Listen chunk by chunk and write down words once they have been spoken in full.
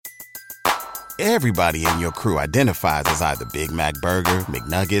Everybody in your crew identifies as either Big Mac Burger,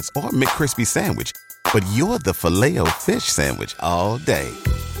 McNuggets, or McCrispy Sandwich. But you're the Filet-O-Fish Sandwich all day.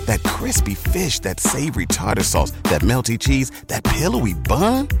 That crispy fish, that savory tartar sauce, that melty cheese, that pillowy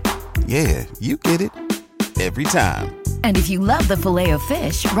bun. Yeah, you get it. Every time. And if you love the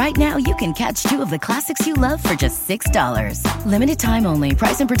Filet-O-Fish, right now you can catch two of the classics you love for just $6. Limited time only.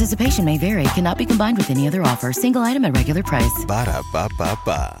 Price and participation may vary. Cannot be combined with any other offer. Single item at regular price.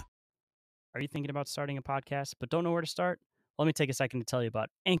 Ba-da-ba-ba-ba. Are you thinking about starting a podcast but don't know where to start? Well, let me take a second to tell you about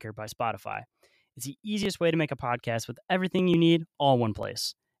Anchor by Spotify. It's the easiest way to make a podcast with everything you need all in one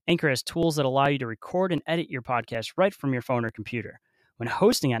place. Anchor has tools that allow you to record and edit your podcast right from your phone or computer. When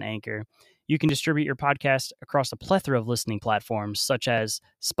hosting on Anchor, you can distribute your podcast across a plethora of listening platforms such as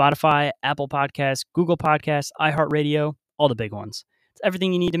Spotify, Apple Podcasts, Google Podcasts, iHeartRadio, all the big ones. It's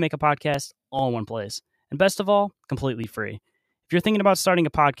everything you need to make a podcast all in one place. And best of all, completely free. If you're thinking about starting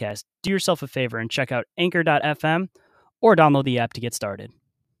a podcast, do yourself a favor and check out Anchor.fm or download the app to get started.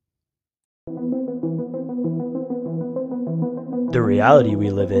 The reality we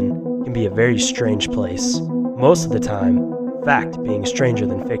live in can be a very strange place. Most of the time, fact being stranger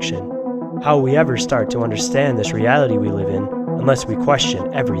than fiction. How will we ever start to understand this reality we live in unless we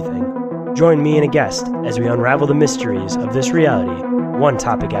question everything? Join me and a guest as we unravel the mysteries of this reality, one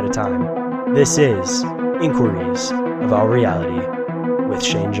topic at a time. This is Inquiries of Our Reality with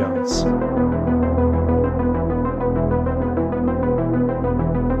Shane Jones.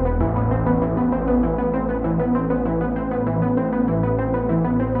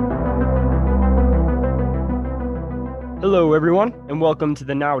 Hello, everyone, and welcome to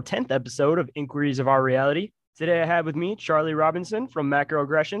the now 10th episode of Inquiries of Our Reality. Today I have with me Charlie Robinson from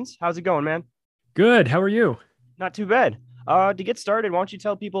Macroaggressions. How's it going, man? Good. How are you? Not too bad. To get started, why don't you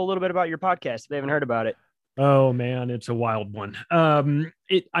tell people a little bit about your podcast if they haven't heard about it? Oh man, it's a wild one.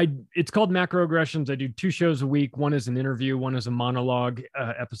 It's called Macroaggressions. I do 2 shows a week. One is an interview, one is a monologue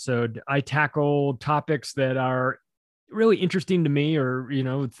episode. I tackle topics that are really interesting to me, or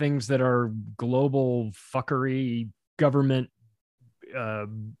things that are global fuckery, government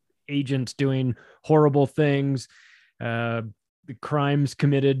agents doing horrible things, the crimes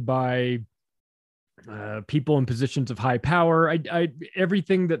committed by people in positions of high power.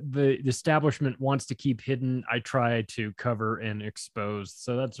 Everything that the establishment wants to keep hidden, I try to cover and expose.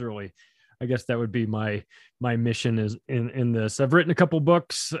 So that's really, I guess that would be my mission is in this. I've written a couple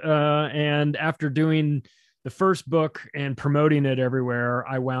books, and after doing the first book and promoting it everywhere,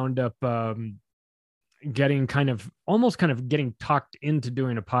 I wound up getting almost getting talked into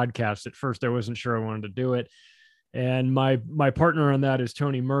doing a podcast. At first, I wasn't sure I wanted to do it. And my partner on that is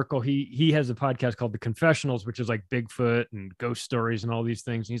Tony Merkel. He has a podcast called The Confessionals, which is like Bigfoot and ghost stories and all these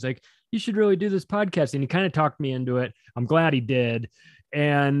things. And he's like, you should really do this podcast. And he kind of talked me into it. I'm glad he did.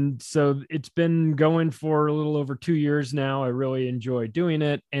 And so it's been going for a little over 2 years now. I really enjoy doing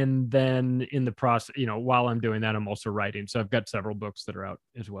it. And then in the process, while I'm doing that, I'm also writing. So I've got several books that are out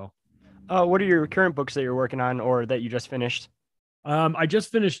as well. What are your current books that you're working on or that you just finished? I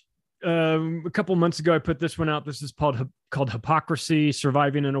just finished a couple months ago. I put this one out. This is called Hypocrisy: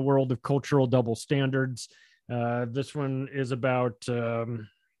 Surviving in a World of Cultural Double Standards. This one is about,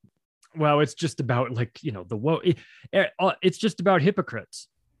 it's just about it's just about hypocrites,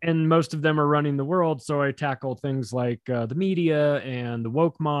 and most of them are running the world. So I tackle things like the media and the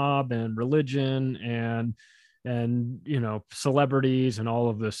woke mob and religion and celebrities and all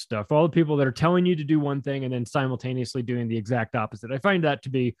of this stuff, all the people that are telling you to do one thing and then simultaneously doing the exact opposite. I find that to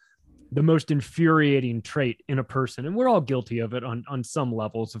be the most infuriating trait in a person. And we're all guilty of it on some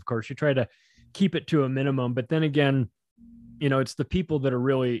levels. Of course, you try to keep it to a minimum, but then again, it's the people that are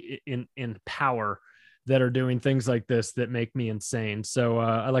really in power that are doing things like this that make me insane. So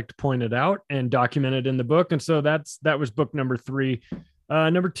I like to point it out and document it in the book. And so that was book number 3.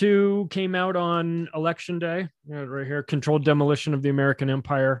 Number 2 came out on Election Day, right here, Controlled Demolition of the American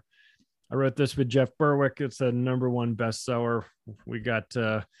Empire. I wrote this with Jeff Berwick. It's a number 1 bestseller. We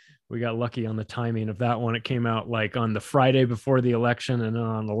got lucky on the timing of that one. It came out like on the Friday before the election, and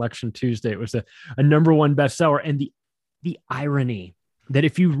on Election Tuesday, it was a number 1 bestseller. And the irony that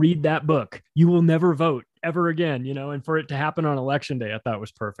if you read that book, you will never vote ever again, and for it to happen on Election Day, I thought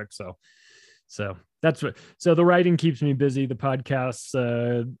was perfect. So that's so the writing keeps me busy. The podcasts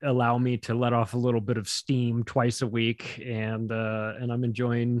allow me to let off a little bit of steam twice a week, and I've been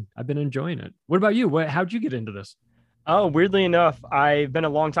enjoying it. What about you? How'd you get into this? Oh, weirdly enough, I've been a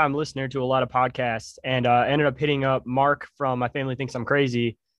long time listener to a lot of podcasts, and ended up hitting up Mark from My Family Thinks I'm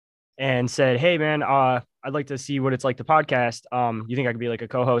Crazy and said, hey man, I'd like to see what it's like to podcast. You think I could be like a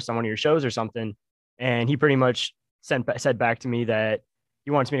co-host on one of your shows or something? And he pretty much said back to me that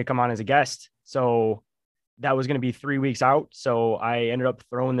he wants me to come on as a guest. So that was going to be 3 weeks out. So I ended up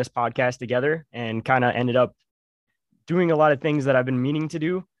throwing this podcast together and kind of ended up doing a lot of things that I've been meaning to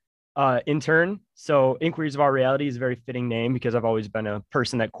do in turn. So Inquiries of Our Reality is a very fitting name because I've always been a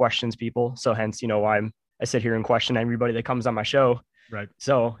person that questions people. So hence, why I sit here and question everybody that comes on my show. Right.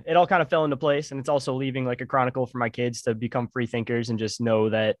 So it all kind of fell into place. And it's also leaving like a chronicle for my kids to become free thinkers and just know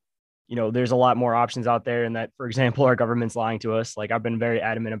that, there's a lot more options out there. And that, for example, our government's lying to us. Like I've been very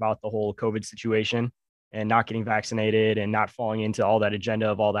adamant about the whole COVID situation and not getting vaccinated and not falling into all that agenda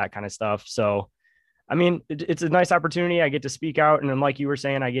of all that kind of stuff. So, I mean, it's a nice opportunity. I get to speak out. And then like you were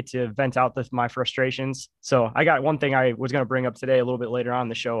saying, I get to vent out my frustrations. So I got one thing I was going to bring up today a little bit later on in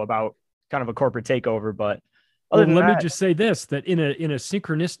the show about kind of a corporate takeover, but let me just say this, that in a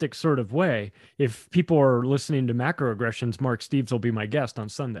synchronistic sort of way, if people are listening to Macroaggressions, Mark Steves will be my guest on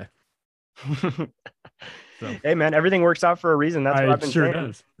Sunday. So. Hey man, everything works out for a reason. That's what I've been saying.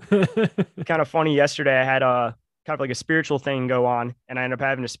 Does. Kind of funny. Yesterday I had a kind of like a spiritual thing go on and I ended up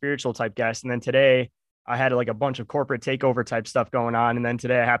having a spiritual type guest. And then today I had like a bunch of corporate takeover type stuff going on. And then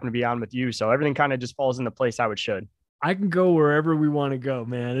today I happen to be on with you. So everything kind of just falls into place how it should. I can go wherever we want to go,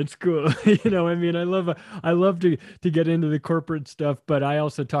 man. It's cool. I mean, I love to get into the corporate stuff, but I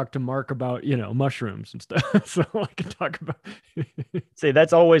also talk to Mark about, mushrooms and stuff. So I can talk about. See,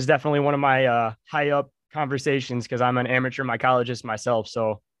 that's always definitely one of my high up conversations because I'm an amateur mycologist myself.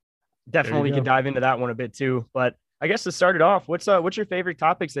 So definitely could dive into that one a bit too. But I guess to start it off, what's your favorite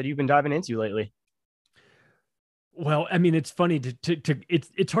topics that you've been diving into lately? Well, I mean, it's funny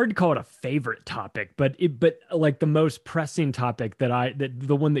it's hard to call it a favorite topic, but like the most pressing topic that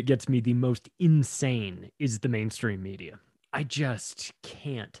the one that gets me the most insane is the mainstream media. I just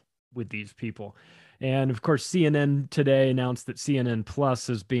can't with these people. And of course, CNN today announced that CNN Plus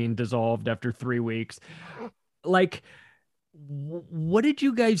is being dissolved after 3 weeks. Like, what did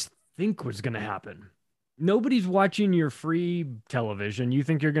you guys think was going to happen? Nobody's watching your free television. You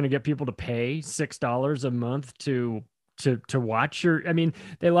think you're going to get people to pay $6 a month to watch your? I mean,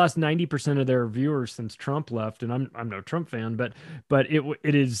 they lost 90% of their viewers since Trump left, and I'm no Trump fan, but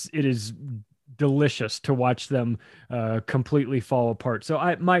it is delicious to watch them completely fall apart. So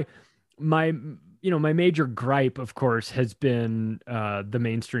my major gripe, of course, has been the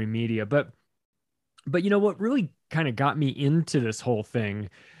mainstream media, but what really kind of got me into this whole thing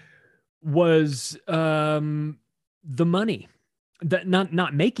was the money, that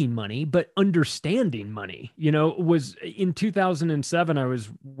not making money, but understanding money. Was in 2007, I was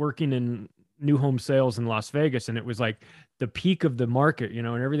working in new home sales in Las Vegas, and it was like the peak of the market, and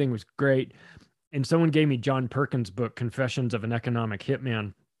everything was great. And someone gave me John Perkins' book, Confessions of an Economic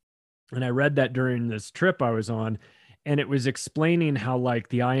Hitman. And I read that during this trip I was on. And it was explaining how like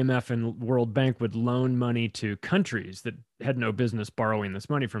the IMF and World Bank would loan money to countries that had no business borrowing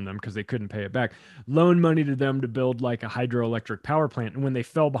this money from them because they couldn't pay it back, loan money to them to build like a hydroelectric power plant. And when they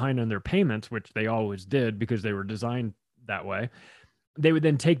fell behind on their payments, which they always did because they were designed that way, they would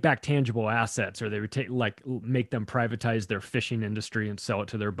then take back tangible assets, or they would make them privatize their fishing industry and sell it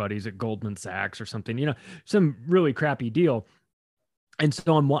to their buddies at Goldman Sachs or something, some really crappy deal. And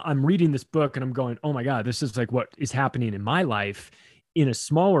so I'm reading this book and I'm going, oh my God, this is like what is happening in my life in a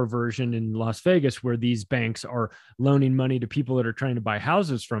smaller version in Las Vegas, where these banks are loaning money to people that are trying to buy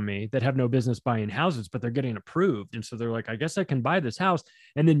houses from me that have no business buying houses, but they're getting approved. And so they're like, I guess I can buy this house.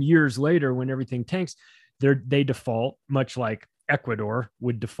 And then years later, when everything tanks, they default, much like Ecuador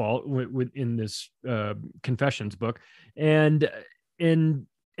would default in this Confessions book. And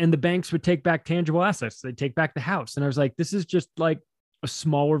the banks would take back tangible assets. They'd take back the house. And I was like, this is just like a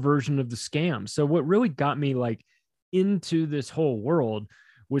smaller version of the scam. So what really got me like into this whole world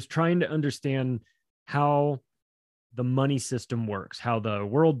was trying to understand how the money system works, how the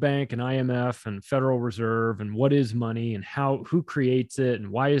World Bank and IMF and Federal Reserve and what is money and who creates it and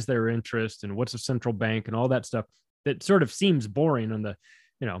why is there interest and what's a central bank and all that stuff that sort of seems boring on the,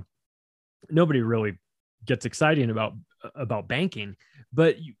 nobody really gets exciting about banking.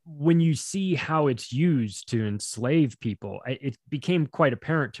 But when you see how it's used to enslave people, it became quite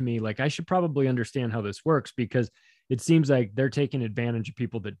apparent to me, like I should probably understand how this works, because it seems like they're taking advantage of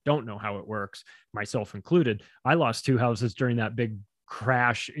people that don't know how it works, myself included. I lost 2 houses during that big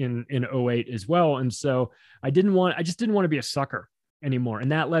crash in 2008 as well. And so I just didn't want to be a sucker anymore.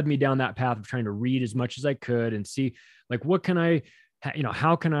 And that led me down that path of trying to read as much as I could and see like,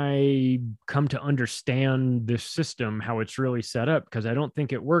 how can I come to understand this system, how it's really set up? Because I don't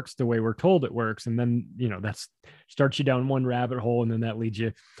think it works the way we're told it works. And then, that starts you down one rabbit hole, and then that leads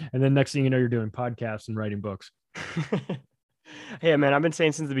you. And then next thing you know, you're doing podcasts and writing books. Hey, man, I've been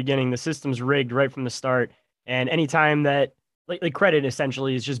saying since the beginning, the system's rigged right from the start. And anytime that, like credit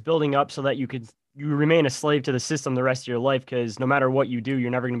essentially is just building up so that you remain a slave to the system the rest of your life, because no matter what you do,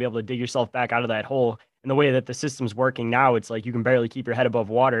 you're never going to be able to dig yourself back out of that hole. And the way that the system's working now, it's like you can barely keep your head above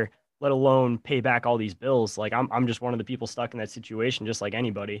water, let alone pay back all these bills. Like I'm just one of the people stuck in that situation, just like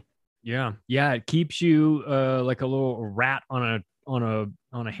anybody. Yeah. Yeah. It keeps you like a little rat on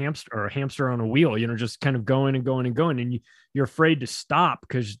a hamster, or a hamster on a wheel, just kind of going and going and going. And you're afraid to stop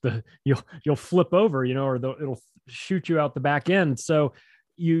because you'll flip over, or it'll shoot you out the back end. So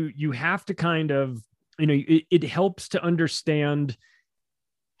you have to kind of, it helps to understand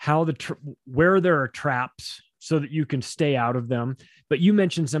how where there are traps so that you can stay out of them. But you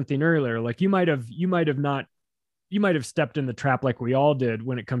mentioned something earlier, like you might have stepped in the trap like we all did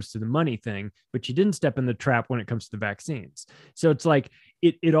when it comes to the money thing, but you didn't step in the trap when it comes to the vaccines. So it's like,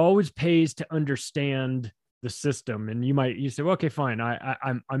 it always pays to understand the system. And you say, well, okay, fine.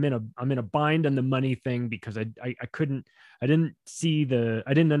 I'm in a bind on the money thing because I didn't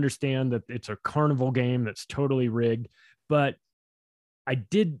understand that it's a carnival game that's totally rigged. But I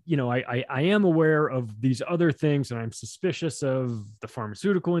did, I am aware of these other things, and I'm suspicious of the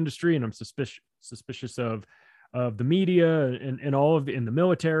pharmaceutical industry, and I'm suspicious of the media and all of in the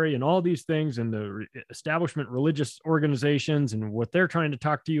military and all these things, and the establishment religious organizations and what they're trying to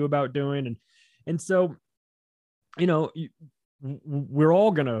talk to you about doing. And so, we're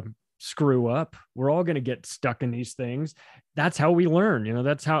all going to screw up. We're all going to get stuck in these things. That's how we learn.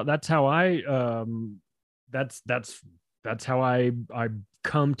 That's how I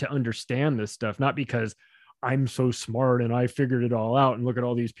come to understand this stuff, not because I'm so smart and I figured it all out and look at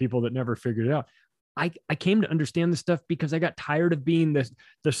all these people that never figured it out. I came to understand this stuff because I got tired of being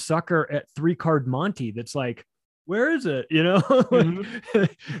the sucker at 3-card Monte. That's like, where is it? Mm-hmm.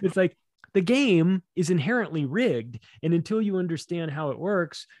 It's like, the game is inherently rigged. And until you understand how it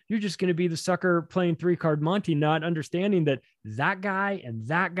works, you're just going to be the sucker playing 3-card Monte, not understanding that guy and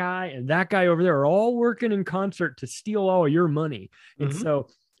that guy and that guy over there are all working in concert to steal all your money. Mm-hmm. And so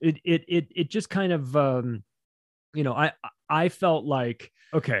it just kind of, I felt like,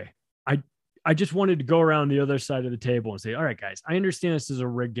 okay, I just wanted to go around the other side of the table and say, all right, guys, I understand this is a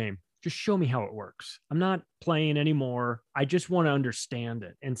rigged game. Just show me how it works. I'm not playing anymore. I just want to understand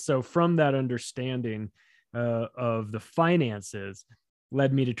it. And so from that understanding of the finances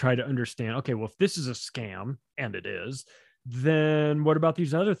led me to try to understand, okay, well, if this is a scam, and it is, then what about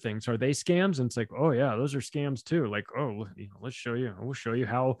these other things? Are they scams? And it's like, oh yeah, those are scams too. Like, oh, we'll show you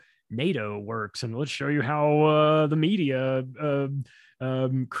how NATO works, and let's show you how the media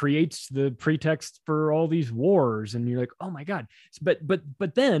creates the pretext for all these wars. And you're like, oh my God.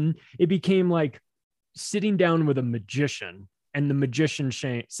 But then it became like sitting down with a magician, and the magician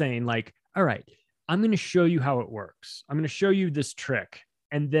saying like, all right, I'm going to show you how it works. I'm going to show you this trick.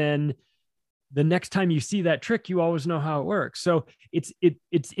 And then the next time you see that trick, you always know how it works. So it's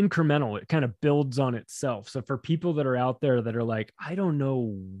incremental. It kind of builds on itself. So for people that are out there that are like, I don't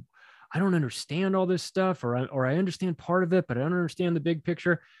understand all this stuff, or I understand part of it, but I don't understand the big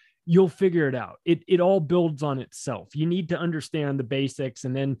picture, you'll figure it out. It all builds on itself. You need to understand the basics,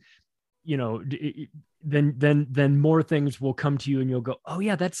 and then, then more things will come to you, and you'll go, oh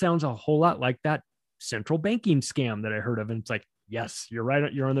yeah, that sounds a whole lot like that central banking scam that I heard of. And it's like, yes, you're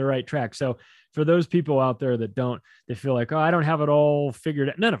right. You're on the right track. So for those people out there that they feel like, oh, I don't have it all figured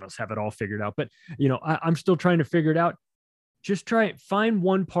out. None of us have it all figured out, but I'm still trying to figure it out. Just find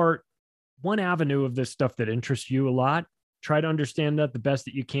one avenue of this stuff that interests you a lot. Try to understand that the best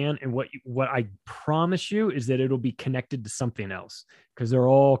that you can. And what I promise you is that it'll be connected to something else, because they're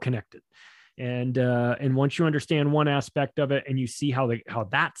all connected. And once you understand one aspect of it and you see how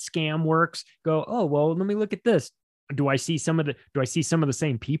that scam works, go, oh, well, let me look at this. Do I see some of the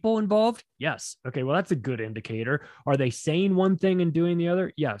same people involved? Yes. Okay. Well, that's a good indicator. Are they saying one thing and doing the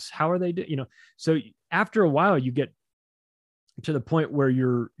other? Yes. How are they doing? So after a while you get to the point where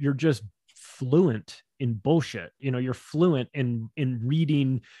you're just fluent in bullshit. You're fluent in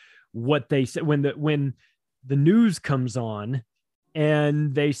reading what they say when the news comes on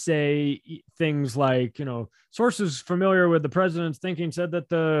and they say things like, sources familiar with the president's thinking said that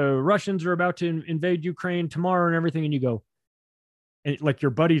the Russians are about to invade Ukraine tomorrow and everything. And you go, and like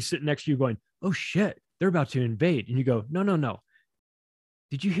your buddy's sitting next to you going, oh shit, they're about to invade. And you go, no.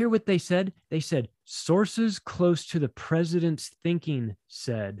 Did you hear what they said? They said sources close to the president's thinking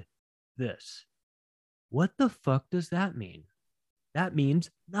said this. What the fuck does that mean? That means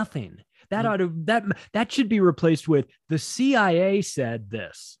nothing. That should be replaced with the CIA said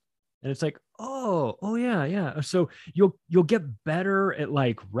this. And it's like, oh yeah. So you'll get better at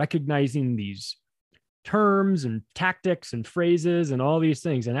like recognizing these terms and tactics and phrases and all these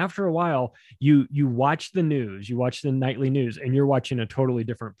things. And after a while, you watch the news, you watch the nightly news, and you're watching a totally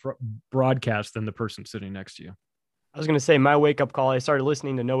different broadcast than the person sitting next to you. I was going to say my wake up call, I started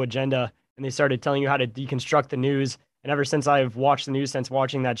listening to No Agenda, and they started telling you how to deconstruct the news. And ever since I've watched the news, since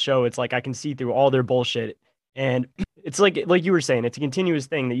watching that show, it's like I can see through all their bullshit. And it's like you were saying, it's a continuous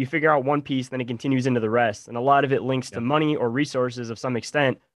thing that you figure out one piece, then it continues into the rest. And a lot of it links to money or resources of some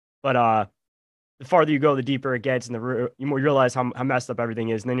extent. But the farther you go, the deeper it gets, and you more realize how messed up everything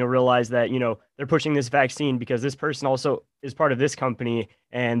is. And then you'll realize that, they're pushing this vaccine because this person also is part of this company,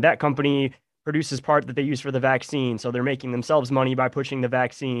 and that company produces part that they use for the vaccine. So they're making themselves money by pushing the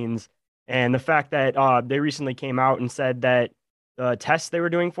vaccines. And the fact that they recently came out and said that the tests they were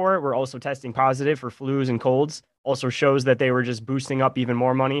doing for it were also testing positive for flus and colds also shows that they were just boosting up even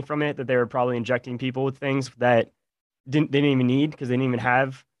more money from it, that they were probably injecting people with things that they didn't even need because they didn't even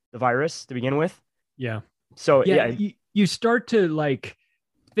have the virus to begin with. Yeah. So you start to like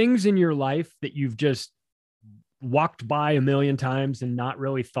things in your life that you've just walked by a million times and not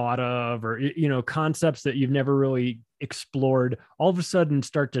really thought of, or, concepts that you've never really explored, all of a sudden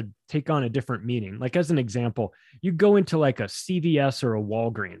start to take on a different meaning. Like as an example, you go into like a CVS or a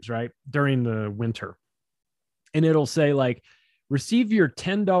Walgreens, right, during the winter, and it'll say like, receive your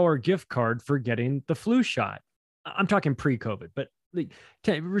 $10 gift card for getting the flu shot. I'm talking pre-COVID, but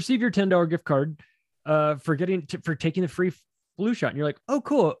receive your $10 gift card for taking the free flu shot. And you're like, oh,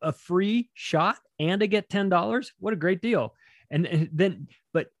 cool. A free shot and I get $10. What a great deal. And then,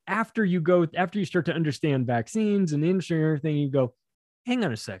 but after you start to understand vaccines and the industry and everything, you go, hang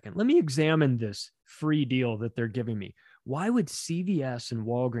on a second, let me examine this free deal that they're giving me. Why would CVS and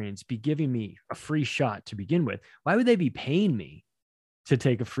Walgreens be giving me a free shot to begin with? Why would they be paying me to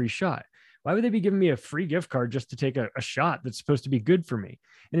take a free shot? Why would they be giving me a free gift card just to take a shot that's supposed to be good for me?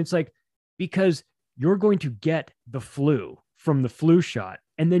 And it's like, because you're going to get the flu from the flu shot,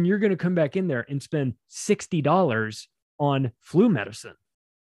 and then you're going to come back in there and spend $60 on flu medicine.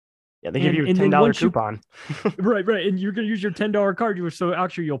 Yeah, they give you a $10 coupon. Right. And you're going to use your $10 card. So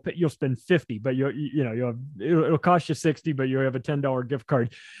actually you'll spend $50, but it'll cost you $60, but you have a $10 gift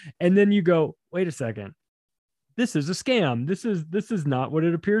card. And then you go, wait a second. This is a scam. This is not what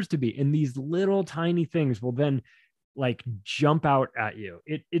it appears to be. And these little tiny things will then like jump out at you.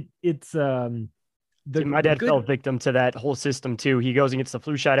 My dad fell victim to that whole system too. He goes and gets the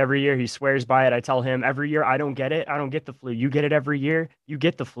flu shot every year. He swears by it. I tell him every year, I don't get it. I don't get the flu. You get it every year. You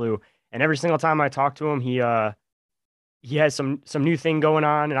get the flu. And every single time I talk to him, he has some new thing going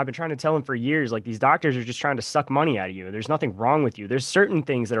on. And I've been trying to tell him for years, like these doctors are just trying to suck money out of you. There's nothing wrong with you. There's certain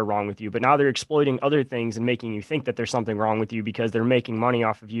things that are wrong with you, but now they're exploiting other things and making you think that there's something wrong with you because they're making money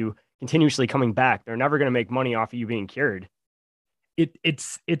off of you continuously coming back. They're never going to make money off of you being cured.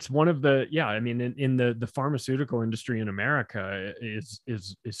 It's one of the, I mean, in the pharmaceutical industry in America is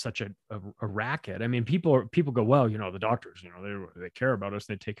such a racket. I mean, people go, well, the doctors, they care about us.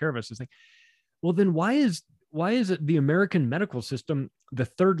 They take care of us. It's like, well, then why is it the American medical system the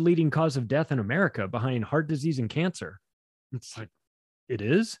third leading cause of death in America behind heart disease and cancer? It's like, it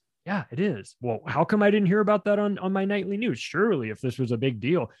is. Yeah, it is. Well, how come I didn't hear about that on my nightly news? Surely if this was a big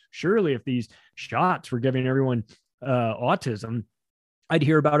deal, surely if these shots were giving everyone autism, I'd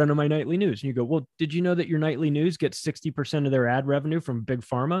hear about it on my nightly news. And you go, well, did you know that your nightly news gets 60% of their ad revenue from big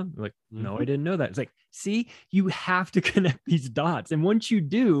pharma? Like, no, I didn't know that. It's like, see, you have to connect these dots. And once you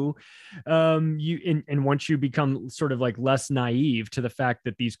do, and once you become sort of like less naive to the fact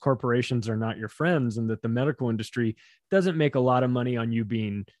that these corporations are not your friends and that the medical industry doesn't make a lot of money on you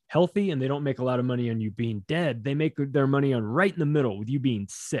being healthy and they don't make a lot of money on you being dead. They make their money on right in the middle with you being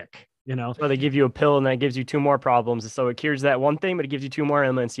sick. So they give you a pill and that gives you two more problems. So it cures that one thing, but it gives you two more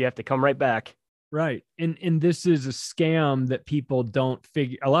ailments. You have to come right back. Right. And this is a scam that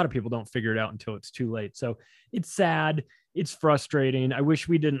a lot of people don't figure it out until it's too late. So it's sad. It's frustrating. I wish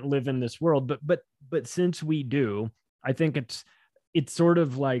we didn't live in this world, but since we do, I think it's sort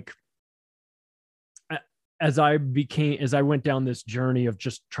of like, as I went down this journey of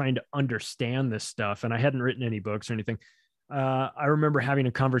just trying to understand this stuff, and I hadn't written any books or anything. I remember having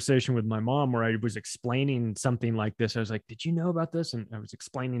a conversation with my mom where I was explaining something like this. I was like, did you know about this? And I was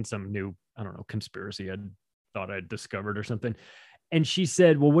explaining some new, conspiracy I thought I'd discovered or something. And she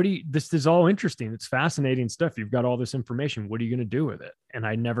said, well, this is all interesting. It's fascinating stuff. You've got all this information. What are you going to do with it? And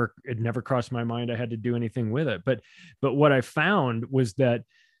it never crossed my mind I had to do anything with it. But what I found was that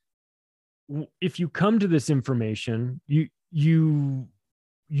if you come to this information, you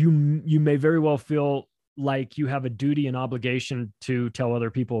may very well feel like you have a duty and obligation to tell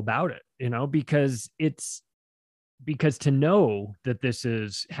other people about it, because because to know that this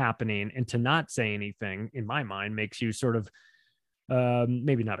is happening and to not say anything, in my mind, makes you sort of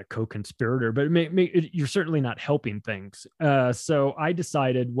maybe not a co-conspirator, but you're certainly not helping things. So I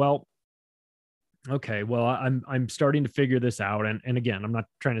decided, well, okay, well, I'm starting to figure this out. And again, I'm not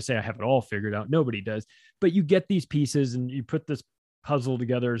trying to say I have it all figured out. Nobody does, but you get these pieces and you put this puzzle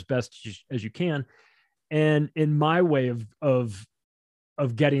together as best as you can. And in my way of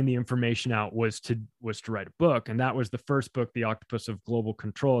getting the information out was to write a book. And that was the first book, The Octopus of Global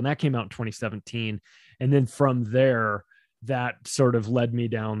Control. And that came out in 2017. And then from there, that sort of led me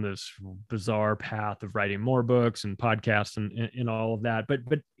down this bizarre path of writing more books and podcasts and all of that. But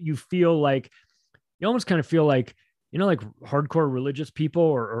you almost kind of feel like, like hardcore religious people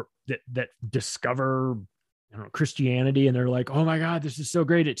or that discover, I don't know, Christianity, and they're like, oh my God, this is so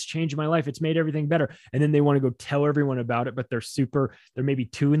great. It's changed my life. It's made everything better. And then they want to go tell everyone about it, but they're maybe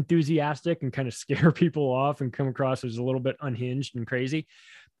too enthusiastic and kind of scare people off and come across as a little bit unhinged and crazy.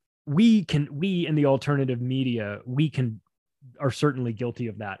 We in the alternative media, are certainly guilty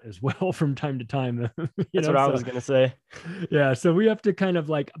of that as well from time to time. That's what I was going to say. Yeah. So we have to kind of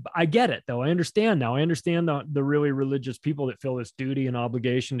I get it though. I understand now. I understand the really religious people that feel this duty and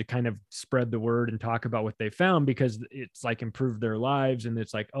obligation to kind of spread the word and talk about what they found, because it's improved their lives. And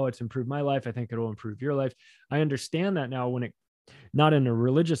it's oh, it's improved my life. I think it'll improve your life. I understand that now, when not in a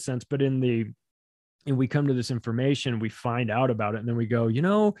religious sense, but and we come to this information, we find out about it, and then we go,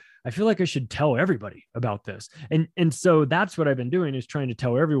 I feel like I should tell everybody about this. And so that's what I've been doing, is trying to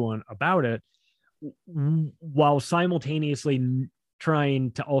tell everyone about it while simultaneously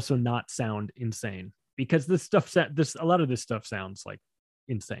trying to also not sound insane, because a lot of this stuff sounds like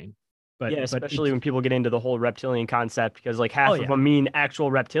insane. But yeah, especially when people get into the whole reptilian concept, because half of them mean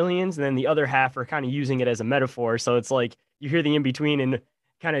actual reptilians, and then the other half are kind of using it as a metaphor. So it's you hear the in between and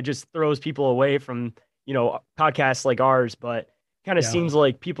kind of just throws people away from, podcasts like ours. But kind of seems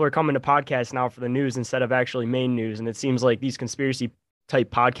like people are coming to podcasts now for the news instead of actually main news. And it seems like these conspiracy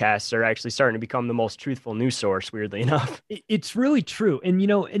type podcasts are actually starting to become the most truthful news source, weirdly enough. It's really true. And,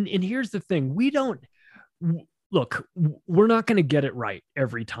 and here's the thing. We're not going to get it right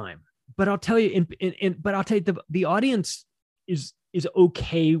every time, but I'll tell you, the audience is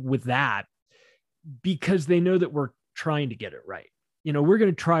okay with that, because they know that we're trying to get it right. We're going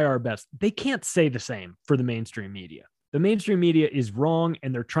to try our best. They can't say the same for the mainstream media. The mainstream media is wrong,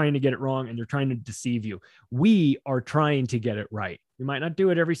 and they're trying to get it wrong, and they're trying to deceive you. We are trying to get it right. We might not do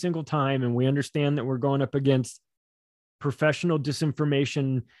it every single time, and we understand that we're going up against professional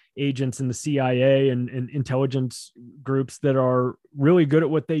disinformation agents in the CIA and intelligence groups that are really good at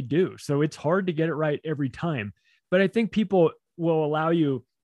what they do. So it's hard to get it right every time. But I think people will allow you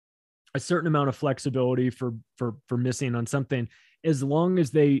a certain amount of flexibility for missing on something, as long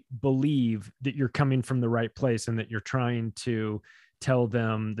as they believe that you're coming from the right place and that you're trying to tell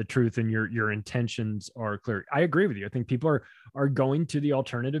them the truth and your intentions are clear. I agree with you. I think people are going to the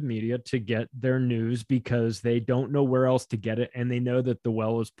alternative media to get their news because they don't know where else to get it, and they know that the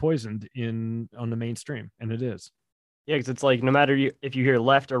well is poisoned on the mainstream, and it is. Yeah, because it's no matter if you hear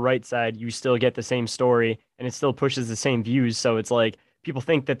left or right side, you still get the same story, and it still pushes the same views. So it's people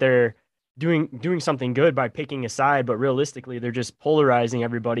think that they're doing something good by picking a side, but realistically they're just polarizing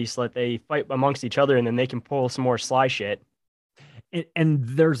everybody so that they fight amongst each other, and then they can pull some more sly shit. And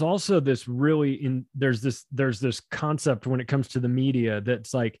there's also this there's this concept when it comes to the media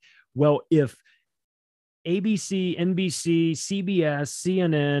that's well, if ABC, NBC, CBS,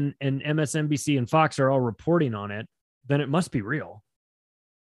 CNN, and MSNBC and Fox are all reporting on it, then it must be real.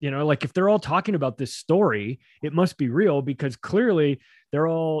 If they're all talking about this story, it must be real, because clearly they're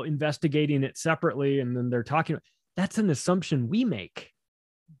all investigating it separately, and then they're talking. That's an assumption we make.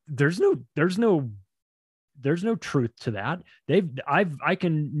 There's no truth to that. I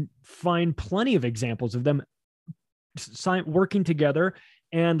can find plenty of examples of them working together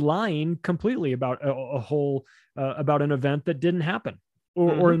and lying completely about about an event that didn't happen,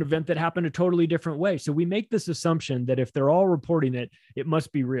 or an event that happened a totally different way. So we make this assumption that if they're all reporting it, it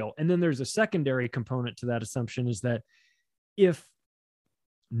must be real. And then there's a secondary component to that assumption, is that if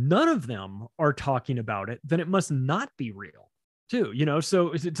none of them are talking about it, then it must not be real too,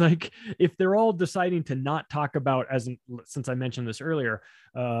 So it's if they're all deciding to not talk about, since I mentioned this earlier,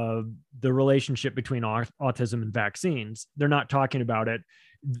 the relationship between autism and vaccines, they're not talking about it.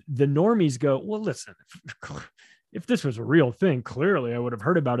 The normies go, well, listen, if this was a real thing, clearly I would have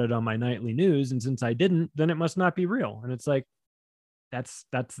heard about it on my nightly news. And since I didn't, then it must not be real. And it's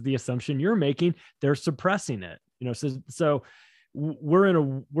that's the assumption you're making. They're suppressing it, So we're in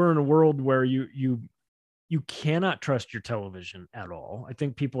a world where you you cannot trust your television at all. I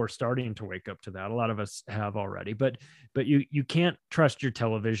think people are starting to wake up to that. A lot of us have already, but you can't trust your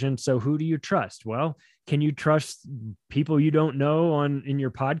television. So who do you trust? Well, can you trust people you don't know in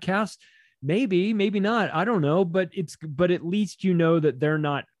your podcast? Maybe not. I don't know, but at least you know that they're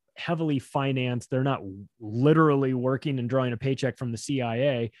not heavily financed. They're not literally working and drawing a paycheck from the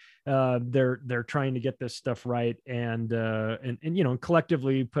CIA. They're trying to get this stuff right, and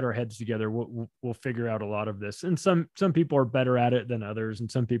collectively put our heads together. We'll figure out a lot of this. And some people are better at it than others, and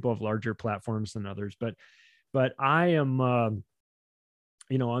some people have larger platforms than others. But I am, I'm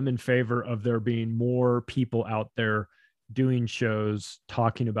in favor of there being more people out there doing shows,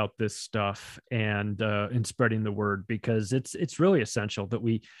 talking about this stuff, and spreading the word, because it's really essential that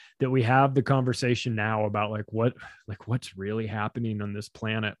we have the conversation now about what's really happening on this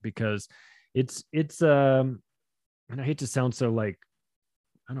planet, because it's and I hate to sound so I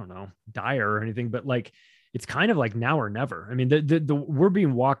don't know, dire or anything, but it's kind of like now or never. I mean, we're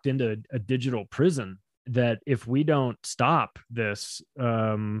being walked into a digital prison that if we don't stop this, they're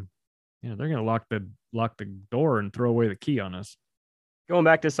going to lock the door and throw away the key on us. Going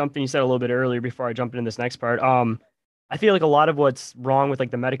back to something you said a little bit earlier before I jump into this next part, I feel like a lot of what's wrong with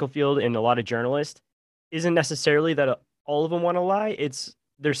the medical field and a lot of journalists isn't necessarily that all of them want to lie. It's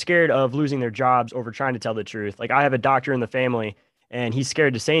they're scared of losing their jobs over trying to tell the truth. Like, I have a doctor in the family, and he's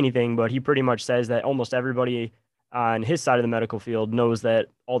scared to say anything, but he pretty much says that almost everybody on his side of the medical field knows that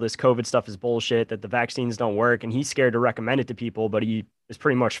all this COVID stuff is bullshit, that the vaccines don't work, and he's scared to recommend it to people, but he is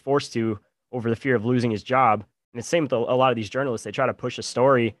pretty much forced to over the fear of losing his job. And it's the same with a lot of these journalists. They try to push a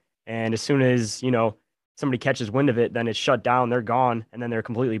story, and as soon as, somebody catches wind of it, then it's shut down, they're gone, and then they're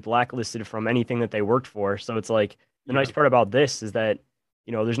completely blacklisted from anything that they worked for. So it's the nice part about this is that,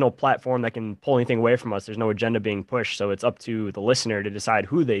 there's no platform that can pull anything away from us. There's no agenda being pushed. So it's up to the listener to decide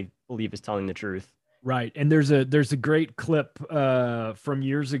who they believe is telling the truth. Right. And there's a great clip from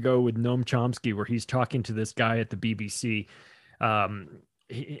years ago with Noam Chomsky where he's talking to this guy at the BBC.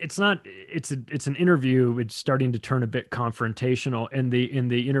 It's an interview. It's starting to turn a bit confrontational, and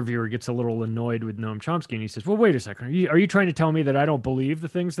the interviewer gets a little annoyed with Noam Chomsky, and he says, "Well, wait a second. Are you trying to tell me that I don't believe the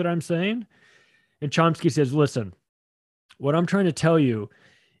things that I'm saying?" And Chomsky says, "Listen, what I'm trying to tell you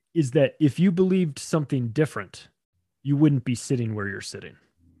is that if you believed something different, you wouldn't be sitting where you're sitting."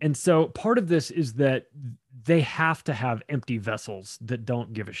 And so part of this is that they have to have empty vessels that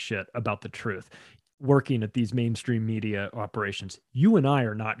don't give a shit about the truth working at these mainstream media operations. You and I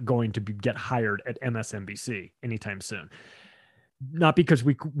are not going to get hired at MSNBC anytime soon. Not because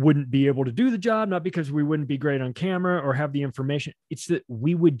we wouldn't be able to do the job, not because we wouldn't be great on camera or have the information. It's that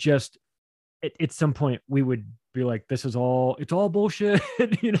we would just, at some point, we would be like, it's all bullshit.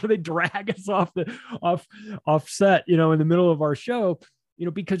 They drag us off set, in the middle of our show,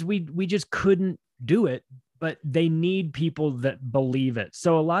 because we just couldn't do it, but they need people that believe it.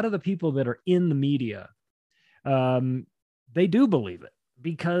 So a lot of the people that are in the media, they do believe it,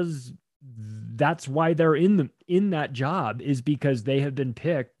 because that's why they're in that job, is because they have been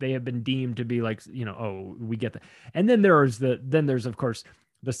picked. They have been deemed to be oh, we get that. And then there's of course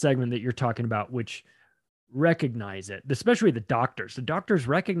the segment that you're talking about, which recognize it, especially the doctors. The doctors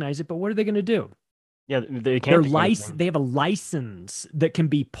recognize it, but what are they going to do? Yeah, they can't. They have a license that can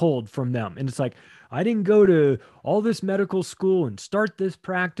be pulled from them. And it's like, I didn't go to all this medical school and start this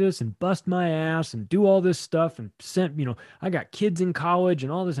practice and bust my ass and do all this stuff and I got kids in college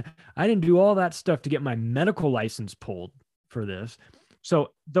and all this. I didn't do all that stuff to get my medical license pulled for this.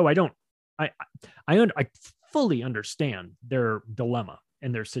 So though I fully understand their dilemma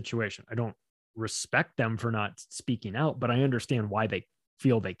and their situation. I don't respect them for not speaking out, but I understand why they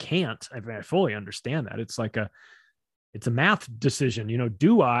feel they can't. I fully understand that. It's it's a math decision.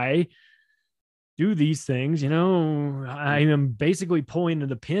 Do I do these things? I am basically pulling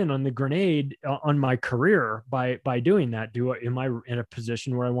the pin on the grenade on my career by doing that. Am I in a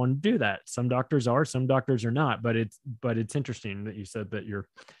position where I want to do that? Some doctors are, some doctors are not, but it's interesting that you said that your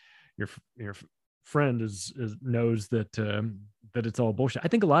friend knows that it's all bullshit. I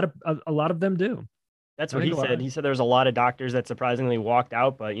think a lot of them do. That's what he said. He said there's a lot of doctors that surprisingly walked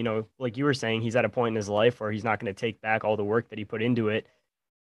out, but like you were saying, he's at a point in his life where he's not going to take back all the work that he put into it.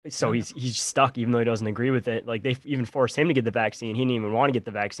 So he's stuck, even though he doesn't agree with it. Like, they even forced him to get the vaccine. He didn't even want to get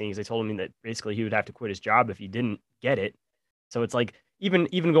the vaccine because they told him that basically he would have to quit his job if he didn't get it. So it's like, even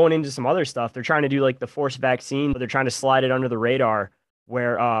going into some other stuff, they're trying to do the forced vaccine, but they're trying to slide it under the radar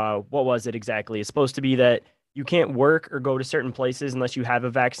where, what was it exactly? It's supposed to be that you can't work or go to certain places unless you have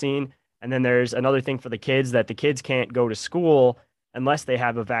a vaccine. And then there's another thing for the kids, that the kids can't go to school unless they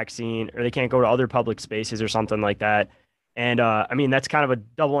have a vaccine, or they can't go to other public spaces or something like that. And I mean, that's kind of a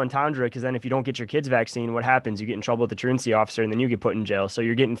double entendre because then if you don't get your kids vaccine, what happens? You get in trouble with the truancy officer and then you get put in jail. So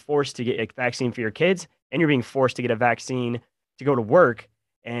you're getting forced to get a vaccine for your kids and you're being forced to get a vaccine to go to work.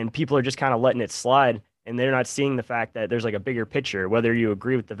 And people are just kind of letting it slide. And they're not seeing the fact that there's like a bigger picture, whether you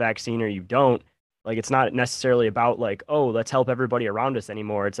agree with the vaccine or you don't. Like, it's not necessarily about like, oh, let's help everybody around us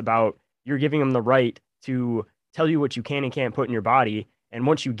anymore. It's about you're giving them the right to tell you what you can and can't put in your body. And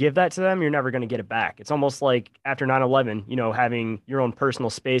once you give that to them, you're never going to get it back. It's almost like after 9/11, you know, having your own personal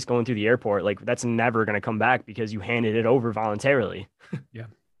space going through the airport, like that's never going to come back because you handed it over voluntarily.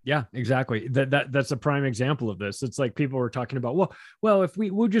 Yeah, exactly. That's a prime example of this. It's like people were talking about, well, if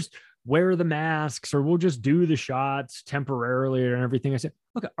we'll just wear the masks or we'll just do the shots temporarily and everything. I said,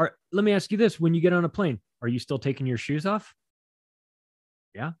 okay, let me ask you this. When you get on a plane, are you still taking your shoes off?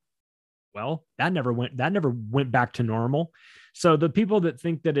 Yeah. Well, that never went back to normal. So the people that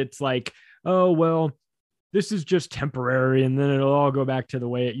think that it's like, oh, well, this is just temporary and then it'll all go back to the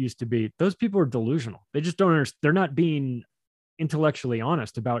way it used to be. Those people are delusional. They just don't understand. They're not being intellectually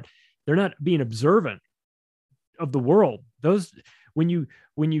honest about, they're not being observant of the world. When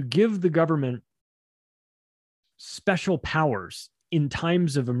you give the government special powers in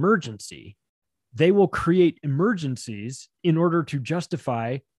times of emergency, they will create emergencies in order to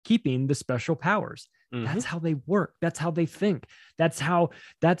justify keeping the special powers. Mm-hmm. That's how they work. That's how they think. That's how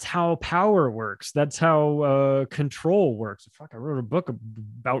power works. That's how control works. Fuck, I wrote a book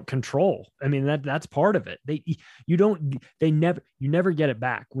about control. I mean, that's part of it. You never get it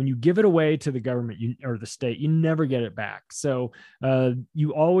back. When you give it away to the government or the state, you never get it back. So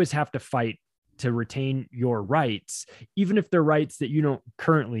you always have to fight to retain your rights, even if they're rights that you don't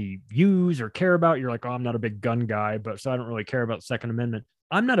currently use or care about. You're like, oh, I'm not a big gun guy, so I don't really care about the Second Amendment.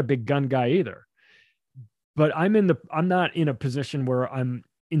 I'm not a big gun guy either, but I'm not in a position where I'm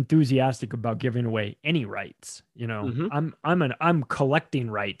enthusiastic about giving away any rights. You know, mm-hmm. I'm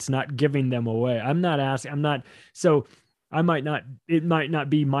collecting rights, not giving them away. It might not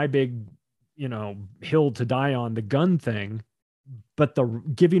be my big, hill to die on, the gun thing, but the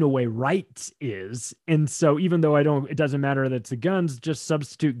giving away rights is. And so even though it doesn't matter that it's the guns, just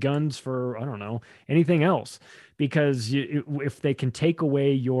substitute guns for, I don't know, anything else, because if they can take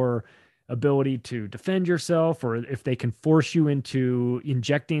away your ability to defend yourself, or if they can force you into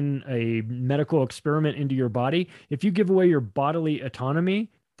injecting a medical experiment into your body, if you give away your bodily autonomy,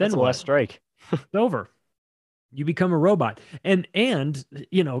 then that's a last strike. It's over. You become a robot. And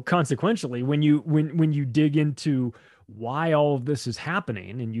consequentially, when you dig into why all of this is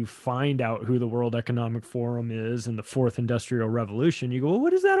happening and you find out who the World Economic Forum is and the Fourth Industrial Revolution, you go, well,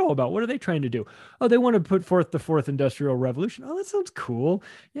 what is that all about? What are they trying to do? Oh, they want to put forth the Fourth Industrial Revolution. Oh, that sounds cool.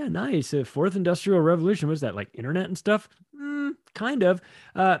 Yeah, nice. Fourth Industrial Revolution, was that like internet and stuff? Kind of.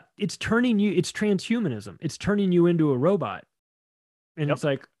 It's transhumanism. It's turning you into a robot. And It's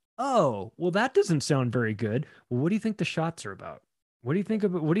like, oh, well, that doesn't sound very good. Well, what do you think the shots are about? What do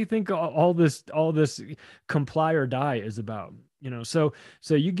you think all this comply or die is about? So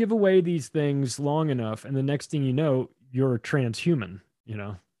you give away these things long enough, and the next thing you know, you're a transhuman,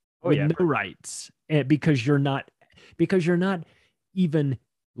 with no rights, and because you're not even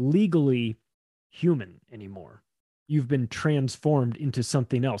legally human anymore. You've been transformed into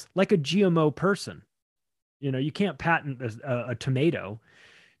something else, like a GMO person. You can't patent a tomato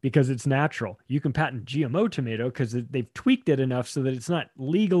because it's natural. You can patent GMO tomato because they've tweaked it enough so that it's not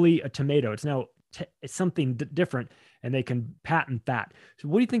legally a tomato. It's now it's something different, and they can patent that. So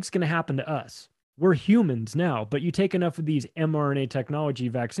what do you think is going to happen to us? We're humans now, but you take enough of these mRNA technology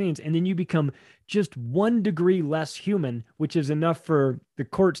vaccines, and then you become just 1 degree less human, which is enough for the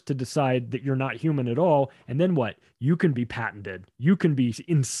courts to decide that you're not human at all. And then what? You can be patented. You can be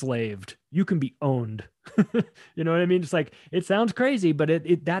enslaved. You can be owned. You know what I mean? It's like, it sounds crazy, but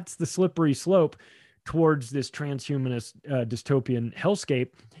that's the slippery slope towards this transhumanist dystopian hellscape.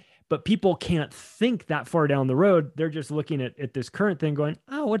 But people can't think that far down the road. They're just looking at this current thing going,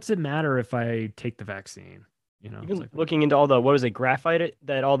 oh, what's it matter if I take the vaccine? Even like, looking into all the, what was it, graphite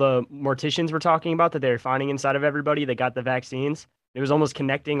that all the morticians were talking about that they're finding inside of everybody that got the vaccines. It was almost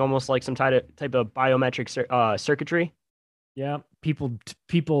connecting almost like some type of biometric circuitry. Yeah,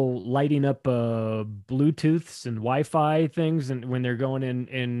 people lighting up Bluetooths and Wi-Fi things, and when they're going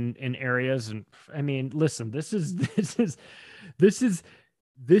in areas. And I mean, listen, this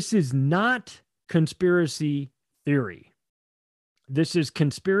is not conspiracy theory. This is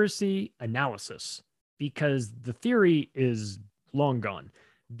conspiracy analysis, because the theory is long gone.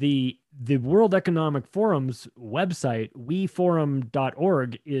 The World Economic Forum's website,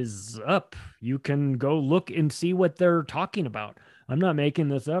 weforum.org, is up. You can go look and see what they're talking about. I'm not making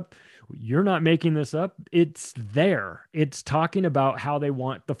this up. You're not making this up. It's there. It's talking about how they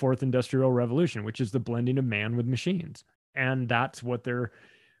want the fourth industrial revolution, which is the blending of man with machines. And that's what they're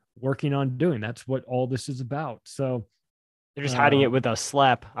working on doing. That's what all this is about. So they're just hiding it with a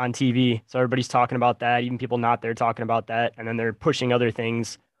slap on TV. So everybody's talking about that. Even people not there talking about that. And then they're pushing other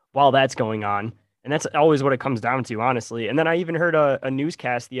things while that's going on. And that's always what it comes down to, honestly. And then I even heard a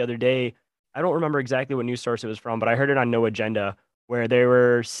newscast the other day. I don't remember exactly what news source it was from, but I heard it on No Agenda, where they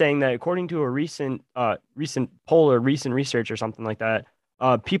were saying that according to a recent poll or recent research or something like that,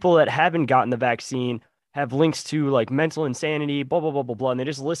 people that haven't gotten the vaccine have links to like mental insanity, blah, blah, blah, blah, blah. And they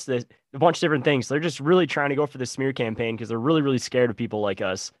just list a bunch of different things. They're just really trying to go for the smear campaign because they're really, really scared of people like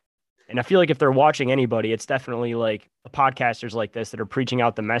us. And I feel like if they're watching anybody, it's definitely like the podcasters like this that are preaching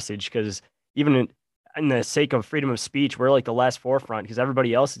out the message, because even in the sake of freedom of speech, we're like the last forefront because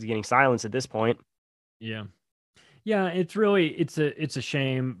everybody else is getting silenced at this point. Yeah. Yeah, it's really it's a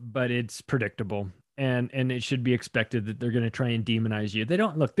shame, but it's predictable. And it should be expected that they're going to try and demonize you. They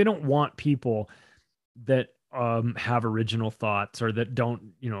don't want people that have original thoughts or that don't,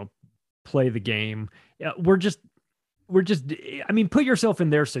 play the game. We're just I mean, put yourself in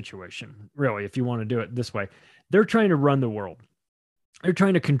their situation, really, if you want to do it this way. They're trying to run the world. They're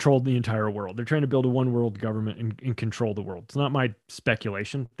trying to control the entire world. They're trying to build a one world government and control the world. It's not my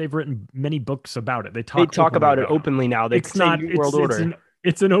speculation. They've written many books about it. They talk about it openly now. It's not New World Order.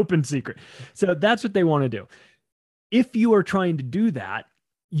 It's an open secret. So that's what they want to do. If you are trying to do that,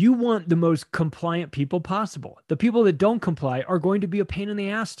 you want the most compliant people possible. The people that don't comply are going to be a pain in the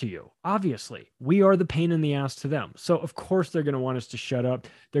ass to you. Obviously, we are the pain in the ass to them. So of course they're going to want us to shut up.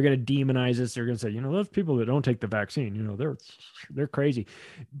 They're going to demonize us. They're going to say, those people that don't take the vaccine, they're crazy.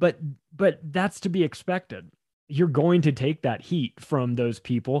 But that's to be expected. You're going to take that heat from those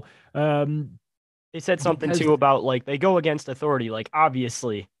people. They said something too about like they go against authority. Like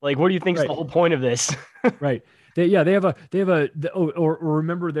obviously, like what do you think is the whole point of this? Right. They have a or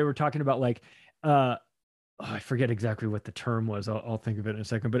remember they were talking about like I forget exactly what the term was. I'll think of it in a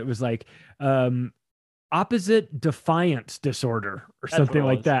second, but it was like opposite defiance disorder or something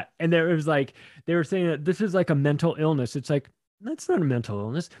like that. And there was like they were saying that this is like a mental illness. It's like that's not a mental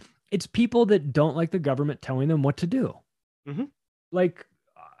illness. It's people that don't like the government telling them what to do. Mm-hmm. Like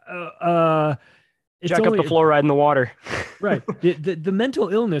jack up the fluoride in the water. Right. The mental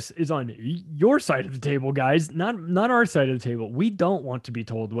illness is on your side of the table, guys, not our side of the table. We don't want to be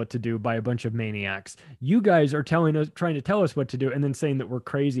told what to do by a bunch of maniacs. You guys are trying to tell us what to do and then saying that we're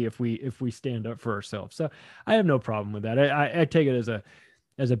crazy if we stand up for ourselves. So I have no problem with that. I take it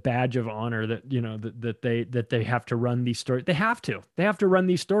as a badge of honor that, that they have to run these stories. They have to run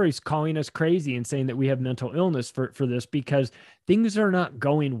these stories calling us crazy and saying that we have mental illness for this because things are not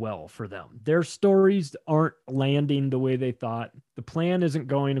going well for them. Their stories aren't landing the way they thought. The plan isn't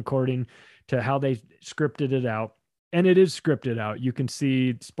going according to how they scripted it out. And it is scripted out. You can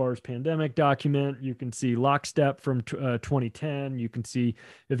see SPAR's pandemic document. You can see Lockstep from 2010. You can see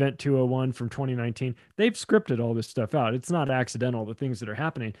Event 201 from 2019. They've scripted all this stuff out. It's not accidental, the things that are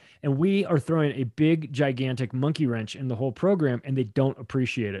happening. And we are throwing a big, gigantic monkey wrench in the whole program, and they don't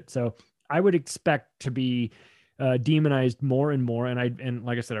appreciate it. So I would expect to be demonized more and more. And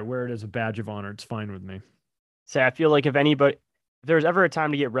like I said, I wear it as a badge of honor. It's fine with me. So I feel like if there was ever a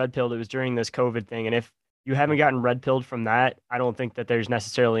time to get red pilled, it was during this COVID thing. And if you haven't gotten red pilled from that, I don't think that there's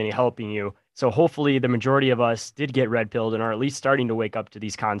necessarily any helping you. So hopefully the majority of us did get red pilled and are at least starting to wake up to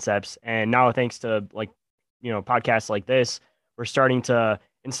these concepts. And now thanks to podcasts like this, we're starting to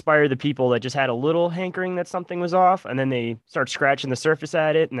inspire the people that just had a little hankering that something was off. And then they start scratching the surface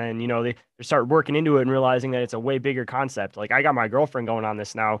at it. And then, they start working into it and realizing that it's a way bigger concept. Like I got my girlfriend going on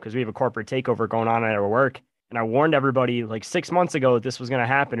this now because we have a corporate takeover going on at our work. And I warned everybody like 6 months ago that this was going to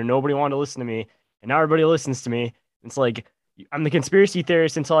happen and nobody wanted to listen to me. And now everybody listens to me. It's like, I'm the conspiracy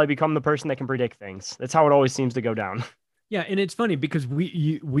theorist until I become the person that can predict things. That's how it always seems to go down. Yeah. And it's funny because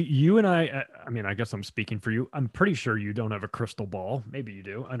you and I mean, I guess I'm speaking for you. I'm pretty sure you don't have a crystal ball. Maybe you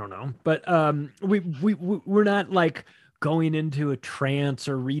do. I don't know. But we're not like going into a trance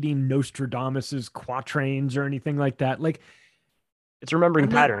or reading Nostradamus's quatrains or anything like that. Like it's remembering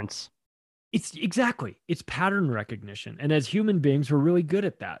patterns. It's pattern recognition. And as human beings, we're really good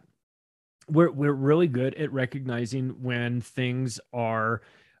at that. We're really good at recognizing when things are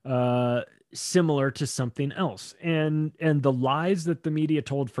similar to something else. And the lies that the media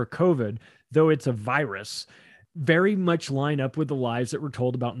told for COVID, though it's a virus, very much line up with the lies that were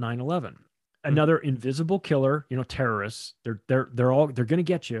told about 9/11. Another invisible killer, terrorists, they're going to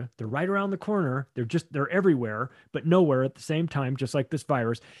get you. They're right around the corner. They're everywhere, but nowhere at the same time, just like this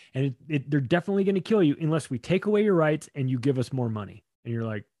virus. And they're definitely going to kill you unless we take away your rights and you give us more money. And you're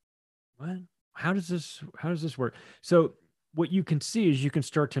like, what? How does this work? So what you can see is you can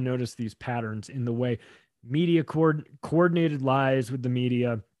start to notice these patterns in the way media coordinated lies with the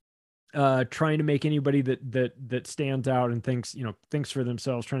media, trying to make anybody that stands out and thinks for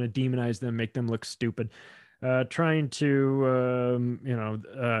themselves, trying to demonize them, make them look stupid, trying to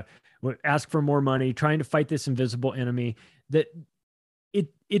ask for more money, trying to fight this invisible enemy. That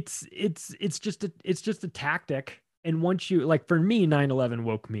it's just a tactic. And once you, like, for me, 9/11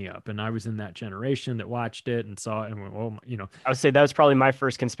 woke me up, and I was in that generation that watched it and saw it and went, well, I would say that was probably my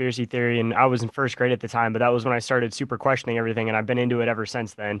first conspiracy theory, and I was in first grade at the time, but that was when I started super questioning everything, and I've been into it ever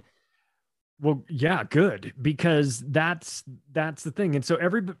since then. well, yeah, good, because that's the thing. And so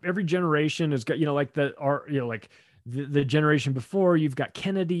every generation has got, like the generation before, you've got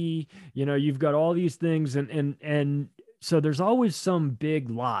Kennedy, you've got all these things, and so there's always some big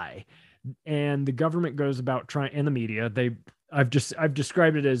lie. And the government goes about trying, and the media, I've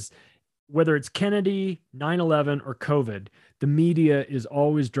described it as, whether it's Kennedy, 9/11, or COVID, the media is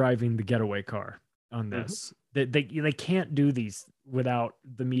always driving the getaway car on this. They can't do these without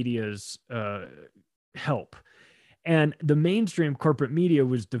the media's help. And the mainstream corporate media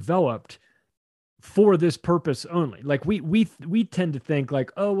was developed for this purpose only. Like we tend to think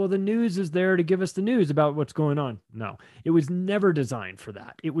like, oh, well, the news is there to give us the news about what's going on. No, it was never designed for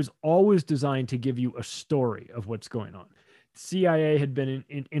that. It was always designed to give you a story of what's going on. CIA had been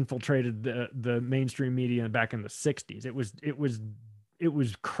infiltrated the mainstream media back in the 60s. It was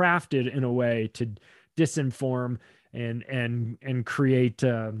crafted in a way to disinform and create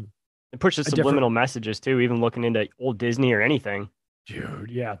it pushes subliminal messages too, even looking into old Disney or anything. Dude,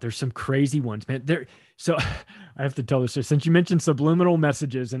 yeah, there's some crazy ones, man. So I have to tell this, since you mentioned subliminal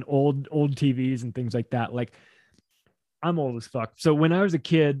messages and old TVs and things like that. Like, I'm old as fuck. So when I was a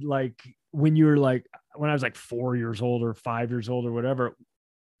kid, like when I was like 4 years old or 5 years old or whatever,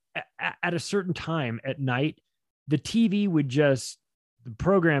 at a certain time at night, the TV would the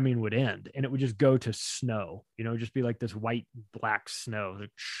programming would end and it would just go to snow, just be like this white, black snow,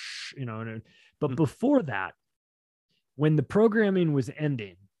 but before that, when the programming was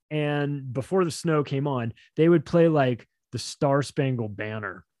ending and before the snow came on, they would play like the Star Spangled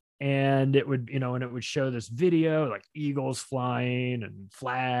Banner, and it would, and it would show this video, like eagles flying and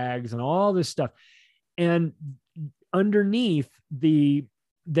flags and all this stuff. And underneath you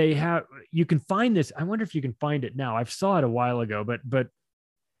can find this. I wonder if you can find it now. I saw it a while ago, but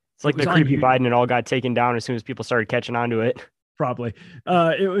it's like the creepy Biden, it all got taken down as soon as people started catching on to it. Probably.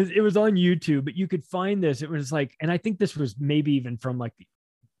 It was on YouTube, but you could find this. It was like, and I think this was maybe even from like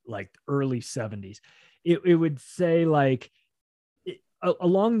early 70s. It would say like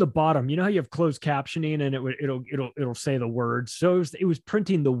along the bottom, how you have closed captioning and it'll say the words. So it was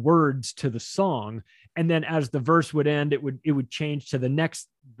printing the words to the song. And then as the verse would end, it would change to the next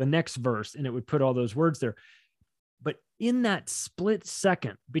verse, and it would put all those words there. But in that split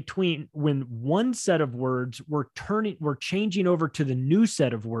second between when one set of words were changing over to the new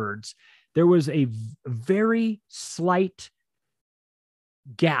set of words, there was a very slight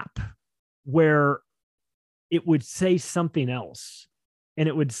gap where it would say something else. And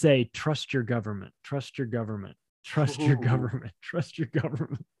it would say, trust your government, trust your government, trust your government, trust your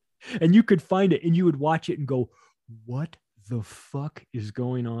government. And you could find it and you would watch it and go, what the fuck is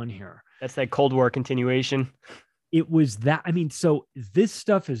going on here? That's that Cold War continuation. It was that. I mean, so this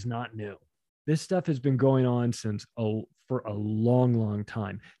stuff is not new. This stuff has been going on for a long, long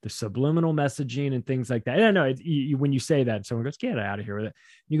time. The subliminal messaging and things like that. I don't know. When you say that, someone goes, get out of here with it.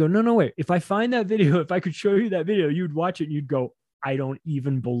 You go, no, wait. If I find that video, if I could show you that video, you'd watch it and you'd go, I don't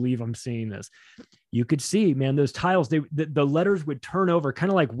even believe I'm seeing this. You could see, man, those tiles, the letters would turn over,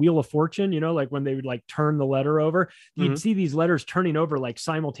 kind of like Wheel of Fortune, like when they would like turn the letter over, you'd see these letters turning over like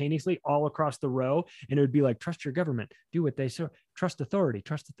simultaneously all across the row. And it would be like, trust your government, do what they say, trust authority.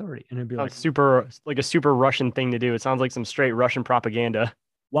 And it'd be like a super Russian thing to do. It sounds like some straight Russian propaganda.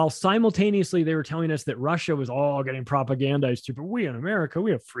 While simultaneously they were telling us that Russia was all getting propagandized too, but we in America,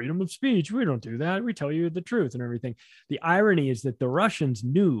 we have freedom of speech. We don't do that. We tell you the truth and everything. The irony is that the Russians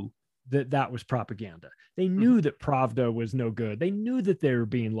knew that was propaganda. They knew that Pravda was no good. They knew that they were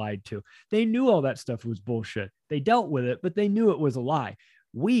being lied to. They knew all that stuff was bullshit. They dealt with it, but they knew it was a lie.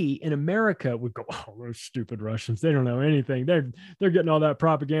 We in America would go, oh, those stupid Russians. They don't know anything. They're getting all that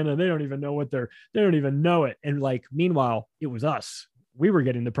propaganda. They don't even know they don't even know it. And like, meanwhile, it was us. We were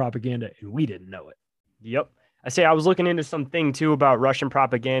getting the propaganda and we didn't know it. Yep. I was looking into something too about Russian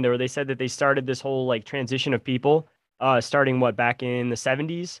propaganda, where they said that they started this whole like transition of people starting back in the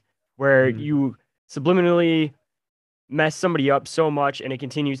 70s, where you subliminally mess somebody up so much and it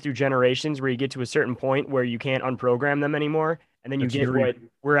continues through generations, where you get to a certain point where you can't unprogram them anymore. And then you That's get Yuri. what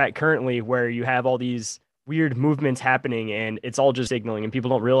we're at currently, where you have all these weird movements happening, and it's all just signaling, and people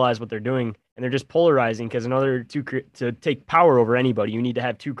don't realize what they're doing, and they're just polarizing because in order to take power over anybody, you need to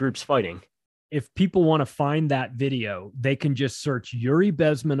have two groups fighting. If people want to find that video, they can just search Yuri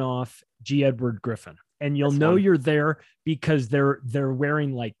Bezmenov, G. Edward Griffin, and you'll know you're there because they're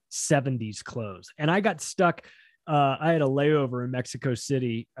wearing like 70s clothes. And I got stuck. I had a layover in Mexico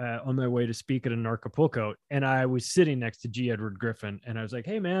City on my way to speak at an Acapulco, and I was sitting next to G. Edward Griffin, and I was like,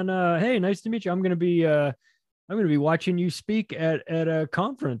 "Hey, man, hey, nice to meet you. I'm gonna be watching you speak at a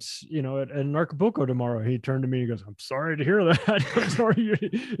conference, at an Acapulco tomorrow." He turned to me and goes, "I'm sorry to hear that." I'm sorry,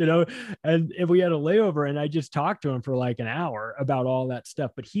 And if we had a layover, and I just talked to him for like an hour about all that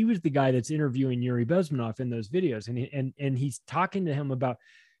stuff. But he was the guy that's interviewing Yuri Bezmenov in those videos, and he's talking to him about.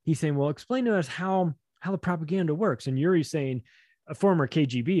 He's saying, "Well, explain to us how the propaganda works." And Yuri's saying, a former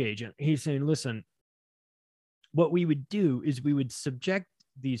KGB agent, he's saying, "Listen, what we would do is we would subject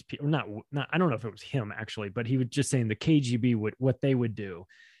these people, not, I don't know if it was him actually, but he was just saying the KGB what they would do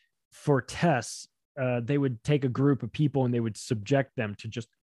for tests. They would take a group of people and they would subject them to just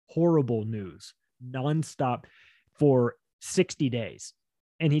horrible news nonstop for 60 days.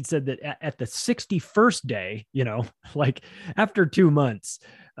 And he said that at the 61st day, like after 2 months,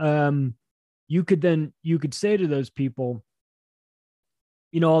 you could say to those people,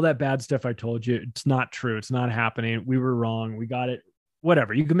 all that bad stuff I told you, it's not true. It's not happening. We were wrong. We got it.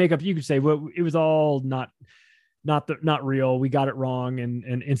 Whatever you could say, well, it was all not real. We got it wrong. And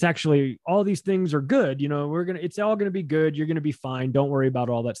it's actually, all these things are good. It's all going to be good. You're going to be fine. Don't worry about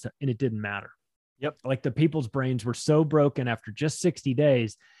all that stuff. And it didn't matter. Yep. Like the people's brains were so broken after just 60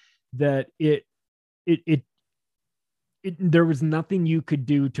 days that there was nothing you could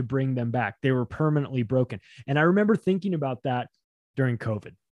do to bring them back. They were permanently broken. And I remember thinking about that during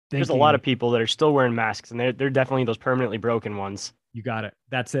COVID. There's a lot of people that are still wearing masks, and they're definitely those permanently broken ones. You got it.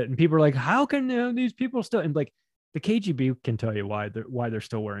 That's it. And people are like, how can these people still? And like the KGB can tell you why they're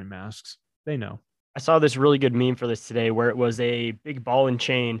still wearing masks. They know. I saw this really good meme for this today where it was a big ball and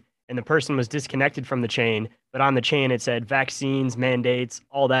chain, and the person was disconnected from the chain, but on the chain it said vaccines, mandates,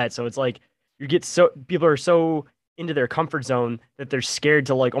 all that. So it's like people are so into their comfort zone that they're scared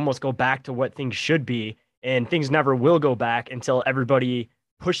to like almost go back to what things should be, and things never will go back until everybody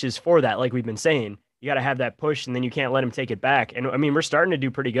pushes for that. Like we've been saying, you got to have that push, and then you can't let them take it back. And I mean, we're starting to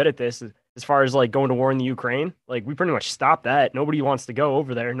do pretty good at this as far as like going to war in the Ukraine. Like we pretty much stopped that. Nobody wants to go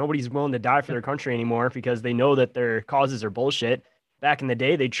over there. Nobody's willing to die for their country anymore because they know that their causes are bullshit. Back in the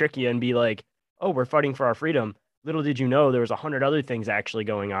day, they'd trick you and be like, "Oh, we're fighting for our freedom." Little did you know there was 100 other things actually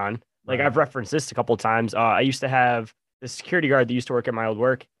going on. Like I've referenced this a couple of times. I used to have this security guard that used to work at my old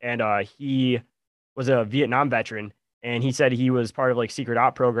work, and he was a Vietnam veteran. And he said he was part of like secret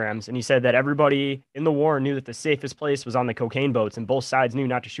op programs. And he said that everybody in the war knew that the safest place was on the cocaine boats, and both sides knew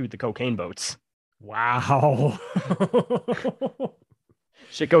not to shoot the cocaine boats. Wow.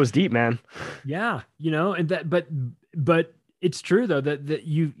 Shit goes deep, man. Yeah. And that, but it's true though, that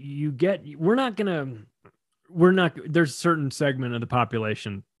there's a certain segment of the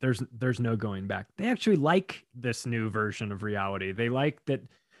population. There's no going back. They actually like this new version of reality. They like that.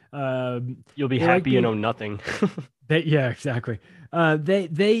 You'll be happy you know nothing. Yeah, exactly.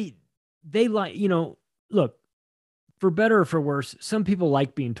 They like, look, for better or for worse, some people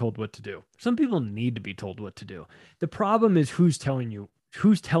like being told what to do. Some people need to be told what to do. The problem is who's telling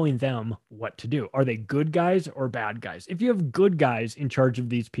them what to do. Are they good guys or bad guys? If you have good guys in charge of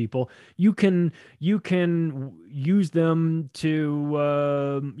these people, you can use them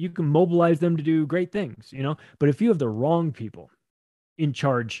to, you can mobilize them to do great things, but if you have the wrong people in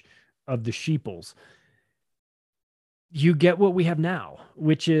charge of the sheeples, you get what we have now,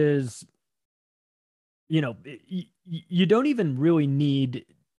 which is, you don't even really need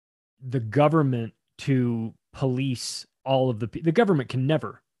the government to police all of the government can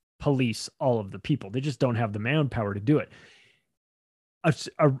never police all of the people. They just don't have the manpower to do it.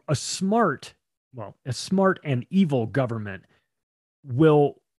 A smart and evil government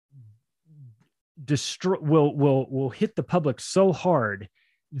will destroy, will hit the public so hard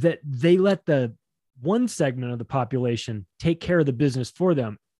that they let the one segment of the population take care of the business for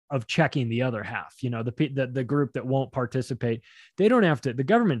them of checking the other half. The group that won't participate, they don't have to, the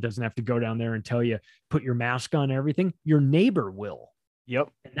government doesn't have to go down there and tell you, put your mask on and everything. Your neighbor will.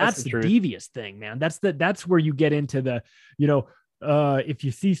 Yep. And that's the devious thing, man. That's where you get into the, if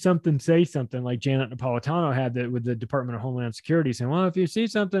you see something, say something, like Janet Napolitano had that with the Department of Homeland Security saying, well, if you see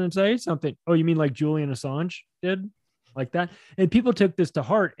something and say something. Oh, you mean like Julian Assange did? Like that? And people took this to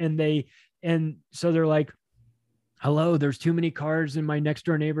heart, and so they're like, hello, there's too many cars in my next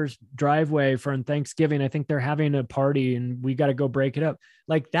door neighbor's driveway for Thanksgiving. I think they're having a party and we got to go break it up.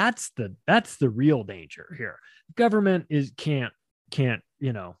 Like that's the real danger here. Government can't,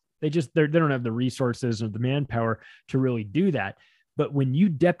 they don't have the resources or the manpower to really do that. But when you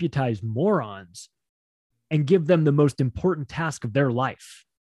deputize morons and give them the most important task of their life,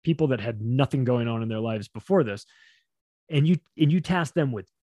 people that had nothing going on in their lives before this, and you task them with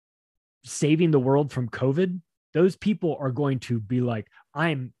saving the world from COVID, those people are going to be like,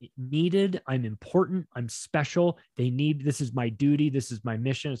 I'm needed, I'm important, I'm special. This is my duty, this is my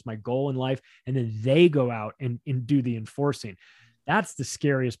mission, it's my goal in life. And then they go out and do the enforcing. That's the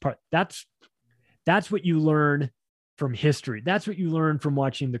scariest part. That's what you learn from history. That's what you learn from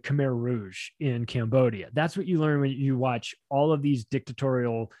watching the Khmer Rouge in Cambodia. That's what you learn when you watch all of these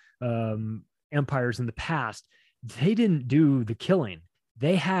dictatorial empires in the past. They didn't do the killing.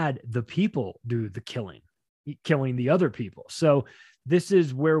 They had the people do the killing the other people. So this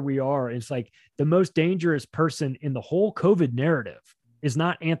is where we are. It's like the most dangerous person in the whole COVID narrative is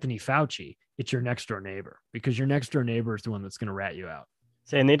not Anthony Fauci. It's your next door neighbor, because your next door neighbor is the one that's going to rat you out.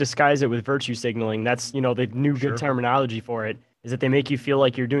 And they disguise it with virtue signaling. That's, the new good terminology for it is that they make you feel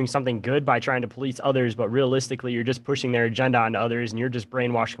like you're doing something good by trying to police others, but realistically, you're just pushing their agenda onto others and you're just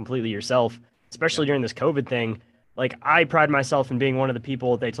brainwashed completely yourself, especially during this COVID thing. Like, I pride myself in being one of the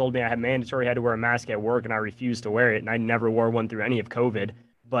people they told me I had to wear a mask at work, and I refused to wear it, and I never wore one through any of COVID.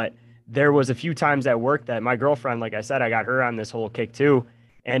 But there was a few times at work that my girlfriend, like I said, I got her on this whole kick too,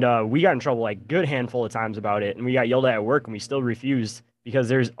 and we got in trouble like good handful of times about it, and we got yelled at work, and we still refused because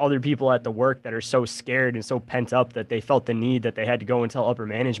there's other people at the work that are so scared and so pent up that they felt the need that they had to go and tell upper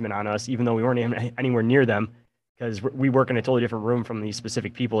management on us, even though we weren't even anywhere near them, because we work in a totally different room from these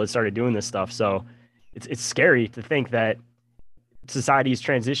specific people that started doing this stuff. So it's scary to think that society's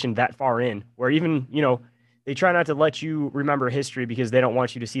transitioned that far in, where even, they try not to let you remember history because they don't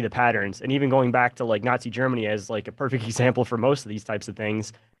want you to see the patterns. And even going back to like Nazi Germany as like a perfect example for most of these types of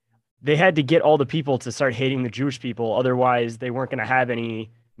things, they had to get all the people to start hating the Jewish people. Otherwise, they weren't going to have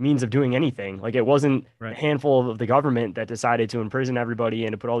any means of doing anything. Like, it wasn't a handful of the government that decided to imprison everybody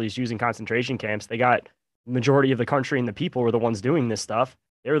and to put all these Jews in concentration camps. They got the majority of the country, and the people were the ones doing this stuff.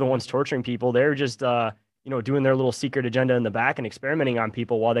 They were the ones torturing people. They were just, doing their little secret agenda in the back and experimenting on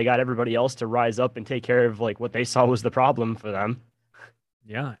people while they got everybody else to rise up and take care of like what they saw was the problem for them.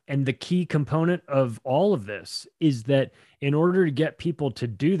 Yeah. And the key component of all of this is that in order to get people to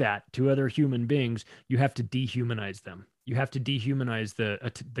do that to other human beings, you have to dehumanize them. You have to dehumanize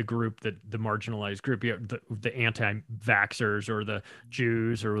the group, the marginalized group, the anti-vaxxers or the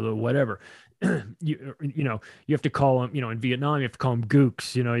Jews or the whatever. You have to call them, in Vietnam, you have to call them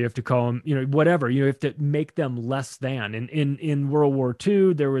gooks, you have to call them, whatever, you have to make them less than. And in World War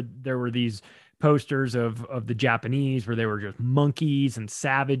II, there were these posters of the Japanese where they were just monkeys and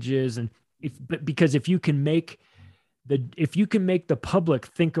savages. And because if you can make the public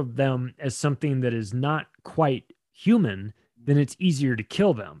think of them as something that is not quite human, then it's easier to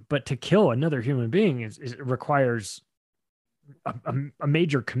kill them. But to kill another human being requires a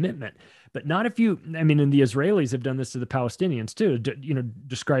major commitment. But not and the Israelis have done this to the Palestinians too,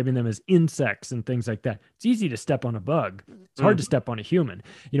 describing them as insects and things like that. It's easy to step on a bug. It's hard to step on a human,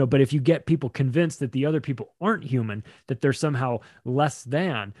 but if you get people convinced that the other people aren't human, that they're somehow less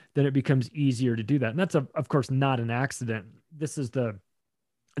than, then it becomes easier to do that. And that's of course not an accident. This is the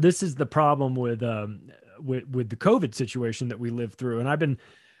problem with the COVID situation that we lived through. And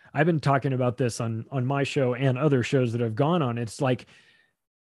I've been talking about this on my show and other shows that I've gone on. It's like,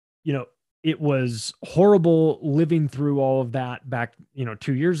 it was horrible living through all of that back,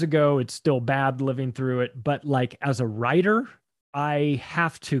 2 years ago. It's still bad living through it. But like, as a writer, I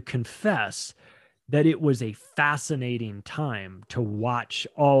have to confess that it was a fascinating time to watch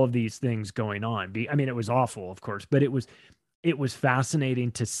all of these things going on. It was awful, of course, but it was fascinating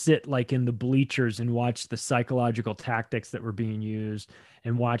to sit like in the bleachers and watch the psychological tactics that were being used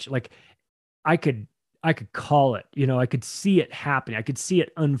and watch, like, I could call it, I could see it happening. I could see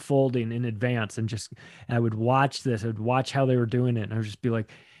it unfolding in advance, and I would watch this. I would watch how they were doing it. And I would just be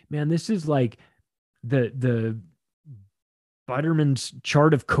like, man, this is like the Butterman's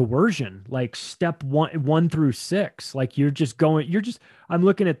chart of coercion, like step 1 through 6. Like I'm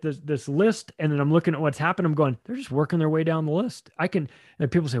looking at this list, and then I'm looking at what's happened. I'm going, they're just working their way down the list. And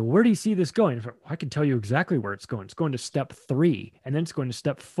people say, where do you see this going? I can tell you exactly where it's going. It's going to step 3, and then it's going to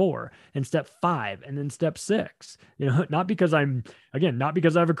step 4 and step 5, and then step 6, not because I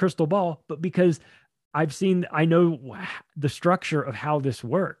have a crystal ball, but because I know the structure of how this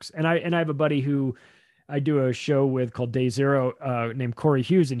works. And I have a buddy who I do a show with called Day Zero named Corey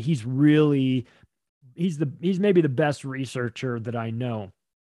Hughes. And he's he's maybe the best researcher that I know.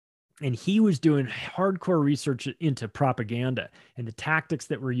 And he was doing hardcore research into propaganda and the tactics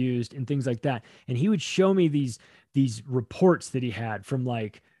that were used and things like that. And he would show me these reports that he had from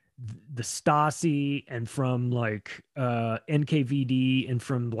like the Stasi and from like NKVD and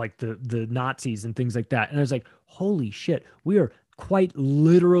from like the Nazis and things like that. And I was like, holy shit, we are quite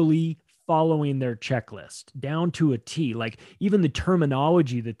literally following their checklist down to a T. Like even the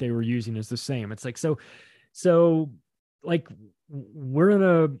terminology that they were using is the same. It's like, so like we're in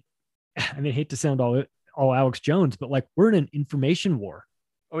a, I mean, I hate to sound all Alex Jones, but like we're in an information war.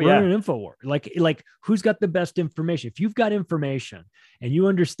 We're in an info war. Like who's got the best information? If you've got information and you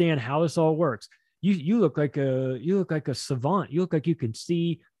understand how this all works, you look like a savant. You look like you can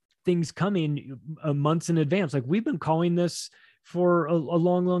see things coming months in advance. Like we've been calling this for a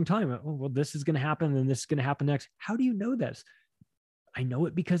long, long time. Oh, well, this is going to happen and this is going to happen next. How do you know this? I know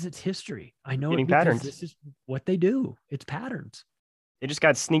it because it's history. I know it because patterns. This is what they do. It's patterns. They just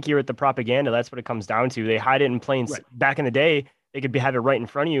got sneakier with the propaganda. That's what it comes down to. They hide it in plain sight. Back in the day, they could have it right in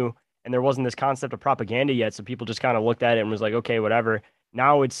front of you, and there wasn't this concept of propaganda yet. So people just kind of looked at it and was like, okay, whatever.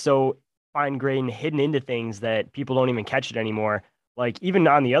 Now it's so fine-grained and hidden into things that people don't even catch it anymore. Like even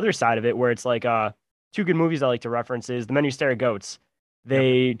on the other side of it, where it's like two good movies I like to reference is The Men Who Stare at Goats.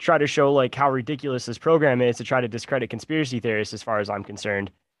 They try to show like how ridiculous this program is to try to discredit conspiracy theorists as far as I'm concerned.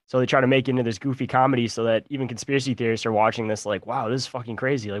 So they try to make it into this goofy comedy so that even conspiracy theorists are watching this like, wow, this is fucking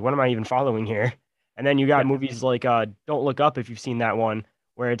crazy. Like, what am I even following here? And then you got movies like Don't Look Up, if you've seen that one,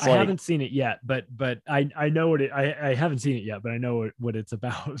 where it's I haven't seen it yet, but I know what I haven't seen it yet, but I know what it's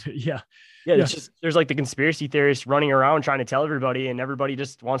about. Yeah. It's just, there's like the conspiracy theorists running around trying to tell everybody, and everybody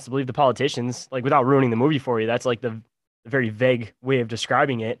just wants to believe the politicians, like without ruining the movie for you. That's like the very vague way of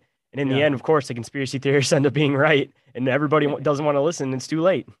describing it. And in the end, of course, the conspiracy theorists end up being right, and everybody doesn't want to listen. It's too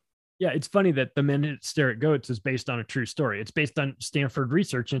late. Yeah, it's funny that The Men Who Stare at Goats is based on a true story. It's based on Stanford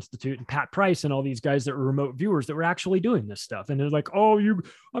Research Institute and Pat Price and all these guys that were remote viewers that were actually doing this stuff. And they're like, oh,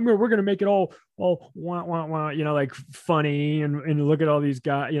 we're gonna make it all like funny and look at all these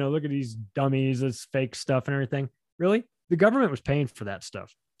guys, look at these dummies, this fake stuff and everything. Really, the government was paying for that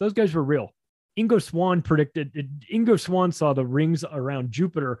stuff. Those guys were real. Ingo Swann saw the rings around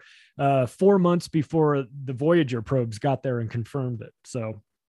Jupiter 4 months before the Voyager probes got there and confirmed it. So.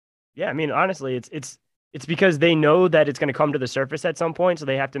 Yeah, I mean, honestly, it's because they know that it's going to come to the surface at some point, so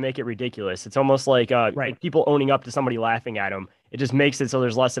they have to make it ridiculous. It's almost like like people owning up to somebody laughing at them. It just makes it so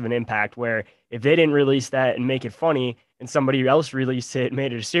there's less of an impact, where if they didn't release that and make it funny and somebody else released it and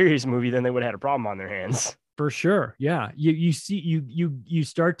made it a serious movie, then they would have had a problem on their hands. For sure. Yeah. You see, you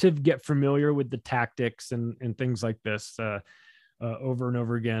start to get familiar with the tactics and things like this over and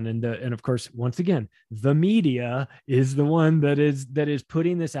over again. And of course, once again, the media is the one that is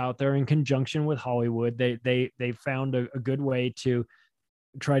putting this out there in conjunction with Hollywood. They found a good way to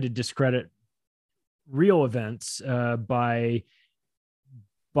try to discredit real events by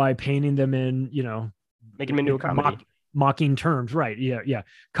painting them in, making them into a comedy. Mocking terms. Right. Yeah.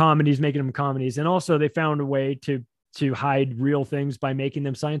 Comedies, making them comedies. And also they found a way to hide real things by making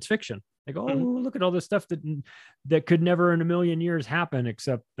them science fiction. Like, oh, look at all this stuff that could never in a million years happen,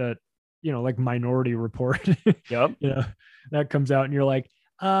 except that, like Minority Report, yep. That comes out and you're like,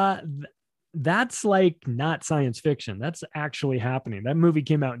 that's like not science fiction. That's actually happening. That movie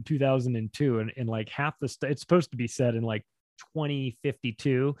came out in 2002 and like half it's supposed to be set in like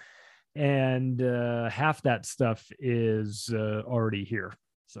 2052. And half that stuff is already here.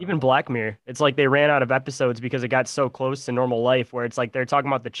 So. Even Black Mirror, it's like they ran out of episodes because it got so close to normal life, where it's like they're talking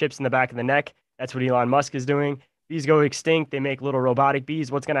about the chips in the back of the neck. That's what Elon Musk is doing. Bees go extinct. They make little robotic bees.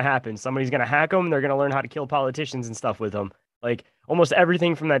 What's going to happen? Somebody's going to hack them. They're going to learn how to kill politicians and stuff with them. Like almost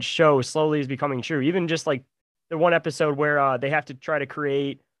everything from that show slowly is becoming true. Even just like the one episode where they have to try to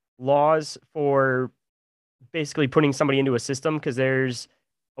create laws for basically putting somebody into a system, because there's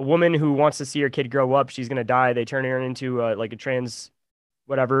a woman who wants to see her kid grow up. She's going to die. They turn her into like a trans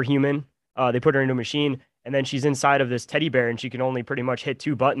whatever human. They put her into a machine, and then she's inside of this teddy bear, and she can only pretty much hit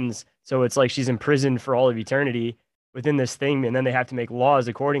 2 buttons. So it's like she's imprisoned for all of eternity within this thing. And then they have to make laws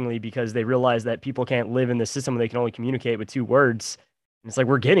accordingly, because they realize that people can't live in the system where they can only communicate with 2 words. And it's like,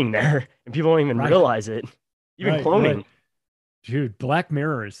 we're getting there, and people don't even realize it. Even cloning. Right. Dude, Black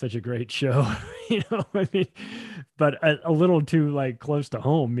Mirror is such a great show, I mean, but a little too like close to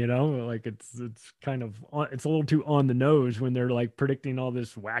home, like it's kind of, it's a little too on the nose when they're like predicting all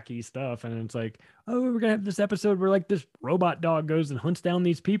this wacky stuff. And it's like, oh, we're going to have this episode where like this robot dog goes and hunts down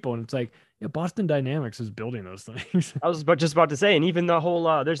these people. And it's like, yeah, Boston Dynamics is building those things. I was just about to say, and even the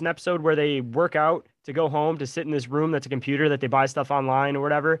whole, there's an episode where they work out to go home to sit in this room that's a computer that they buy stuff online or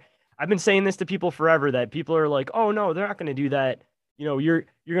whatever. I've been saying this to people forever that people are like, oh no, they're not going to do that. You know, you're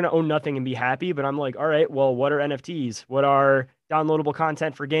going to own nothing and be happy. But I'm like, all right, well, what are NFTs? What are downloadable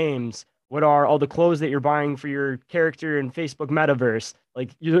content for games? What are all the clothes that you're buying for your character in Facebook metaverse?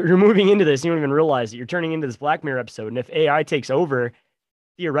 Like you're moving into this, you don't even realize it. You're turning into this Black Mirror episode. And if AI takes over,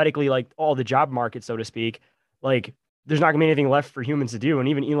 theoretically, like all the job market, so to speak, like there's not gonna be anything left for humans to do. And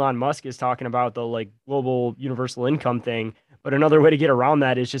even Elon Musk is talking about the like global universal income thing. But another way to get around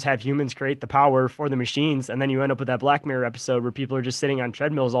that is just have humans create the power for the machines. And then you end up with that Black Mirror episode where people are just sitting on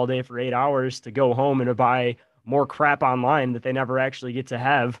treadmills all day for 8 hours to go home and to buy more crap online that they never actually get to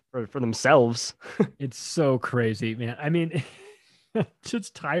have for themselves. It's so crazy, man. I mean,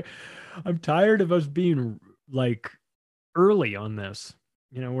 just tired. I'm tired of us being like early on this.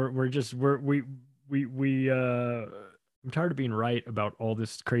 You know, I'm tired of being right about all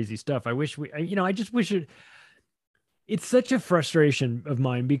this crazy stuff. I just wish it's such a frustration of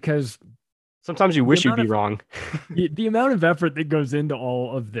mine because sometimes you wish you'd be wrong. the amount of effort that goes into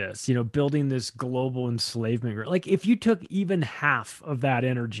all of this, you know, building this global enslavement, like if you took even half of that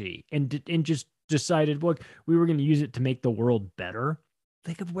energy and just decided, look, we were going to use it to make the world better,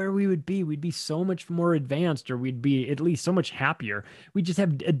 think of where we would be. We'd be so much more advanced, or we'd be at least so much happier. We just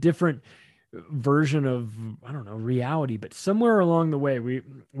have a different version of, I don't know, reality. But somewhere along the way,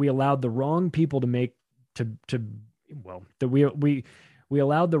 we allowed the wrong people we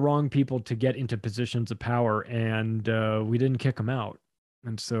allowed the wrong people to get into positions of power, and we didn't kick them out.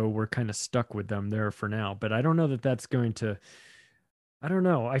 And so we're kind of stuck with them there for now. But I don't know that that's going to, I don't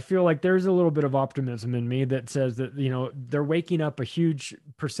know. I feel like there's a little bit of optimism in me that says that, you know, they're waking up a huge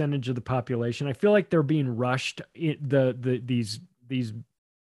percentage of the population. I feel like they're being rushed. These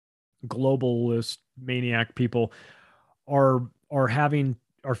globalist maniac people are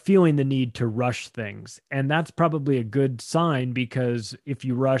feeling the need to rush things. And that's probably a good sign, because if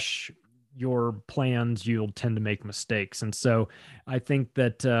you rush your plans, you'll tend to make mistakes. And so I think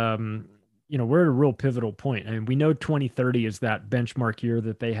that, you know, we're at a real pivotal point. I mean, we know 2030 is that benchmark year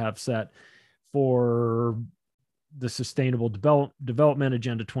that they have set for the Sustainable Development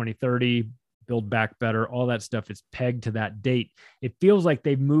Agenda 2030, Build Back Better, all that stuff is pegged to that date. It feels like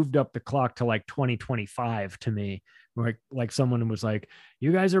they've moved up the clock to like 2025 to me. Like someone was like,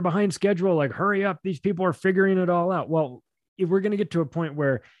 you guys are behind schedule, like hurry up. These people are figuring it all out. Well, if we're going to get to a point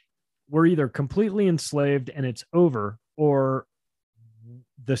where we're either completely enslaved and it's over, or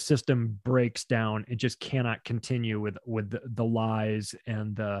the system breaks down, it just cannot continue with the lies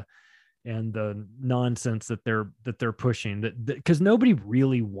and the nonsense that they're pushing, because nobody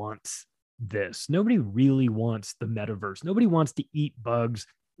really wants this. Nobody really wants the metaverse. Nobody wants to eat bugs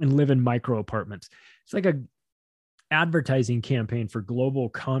and live in micro apartments. It's like a advertising campaign for global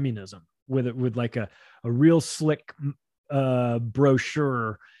communism with like a real slick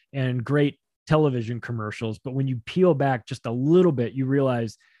brochure and great television commercials. But when you peel back just a little bit, you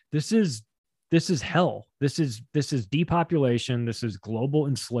realize this is hell. This is depopulation. This is global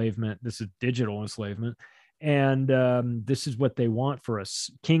enslavement. This is digital enslavement. And this is what they want for us,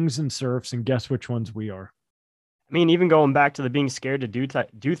 kings and serfs. And guess which ones we are. I mean, even going back to the being scared to do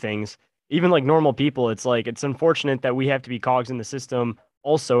things, even like normal people, it's like, it's unfortunate that we have to be cogs in the system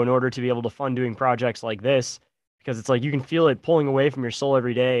also in order to be able to fund doing projects like this, because it's like you can feel it pulling away from your soul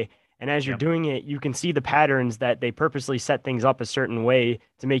every day. And as you're doing it, you can see the patterns that they purposely set things up a certain way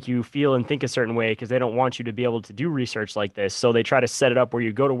to make you feel and think a certain way, because they don't want you to be able to do research like this. So they try to set it up where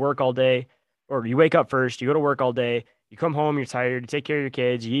you go to work all day, or you wake up first, you go to work all day, you come home, you're tired, you take care of your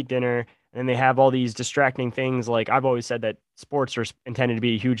kids, you eat dinner, and then they have all these distracting things. Like I've always said that sports are intended to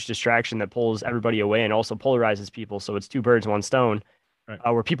be a huge distraction that pulls everybody away and also polarizes people. So it's two birds, one stone. Right.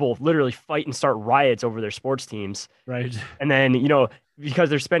 Where people literally fight and start riots over their sports teams. Right. And then, you know, because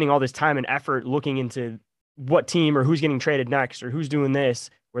they're spending all this time and effort looking into what team or who's getting traded next or who's doing this,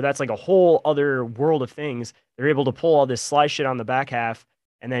 where that's like a whole other world of things, they're able to pull all this sly shit on the back half.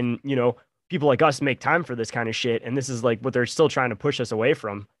 And then, you know, people like us make time for this kind of shit. And this is like what they're still trying to push us away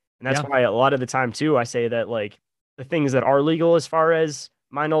from. And that's why a lot of the time too, I say that like the things that are legal as far as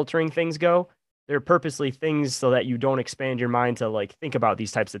mind altering things go, they're purposely things so that you don't expand your mind to like think about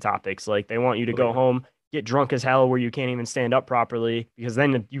these types of topics. Like they want you to go home, get drunk as hell where you can't even stand up properly, because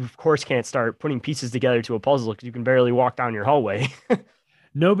then you of course can't start putting pieces together to a puzzle because you can barely walk down your hallway.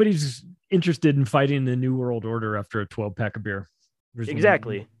 Nobody's interested in fighting the New World Order after a 12-pack of beer.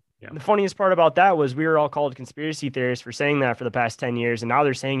 Exactly. Yeah. The funniest part about that was we were all called conspiracy theorists for saying that for the past 10 years. And now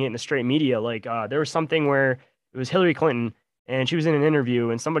they're saying it in the straight media. Like there was something where it was Hillary Clinton and she was in an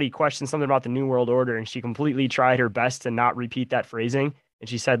interview and somebody questioned something about the New World Order. And she completely tried her best to not repeat that phrasing. And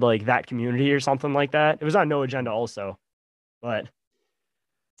she said like that community or something like that. It was on No Agenda also, but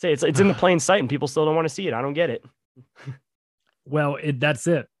Say it's in the plain sight and people still don't want to see it. I don't get it. Well, that's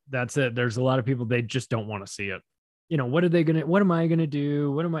it. That's it. There's a lot of people, they just don't want to see it. What am I going to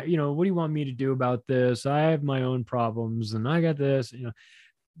do? What do you want me to do about this? I have my own problems and I got this,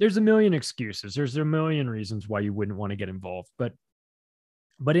 there's a million excuses. There's a million reasons why you wouldn't want to get involved.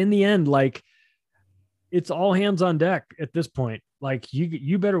 But in the end, like, it's all hands on deck at this point. Like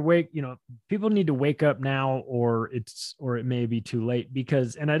you better wake, people need to wake up now or it may be too late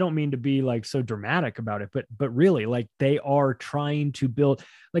because, and I don't mean to be like so dramatic about it, but really like they are trying to build,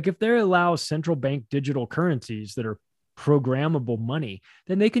 like if they allow central bank digital currencies that are programmable money,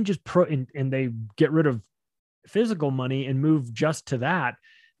 then they can just and they get rid of physical money and move just to that.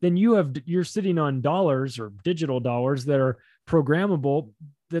 Then you're sitting on dollars or digital dollars that are programmable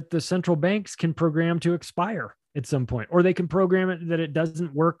that the central banks can program to expire at some point, or they can program it that it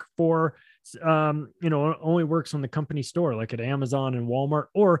doesn't work for, only works on the company store, like at Amazon and Walmart,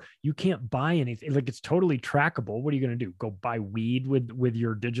 or you can't buy anything. Like it's totally trackable. What are you going to do? Go buy weed with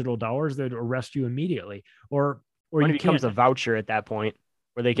your digital dollars that arrest you immediately, or it becomes a voucher at that point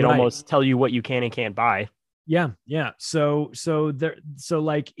where they can almost tell you what you can and can't buy. Yeah. Yeah. So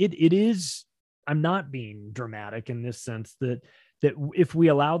like it is, I'm not being dramatic in this sense that if we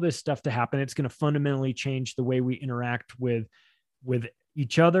allow this stuff to happen, it's going to fundamentally change the way we interact with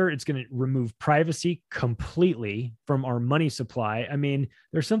each other. It's going to remove privacy completely from our money supply. I mean,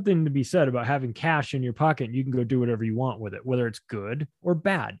 there's something to be said about having cash in your pocket and you can go do whatever you want with it, whether it's good or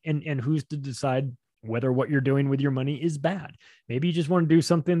bad. And who's to decide whether what you're doing with your money is bad? Maybe you just want to do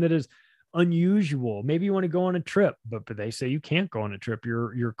something that is unusual. Maybe you want to go on a trip, but they say you can't go on a trip.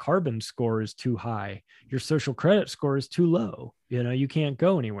 Your carbon score is too high. Your social credit score is too low. You can't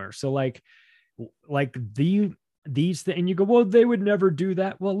go anywhere. So like these things, and you go, well, they would never do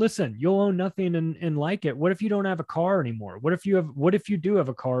that. Well, listen, you'll own nothing and like it. What if you don't have a car anymore? What if you do have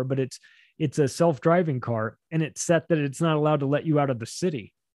a car, but it's a self-driving car and it's set that it's not allowed to let you out of the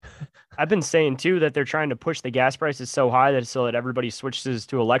city? I've been saying too that they're trying to push the gas prices so high that everybody switches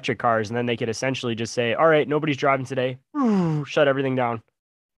to electric cars, and then they could essentially just say, all right, nobody's driving today. Shut everything down.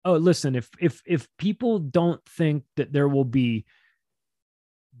 Oh, listen, if people don't think that there will be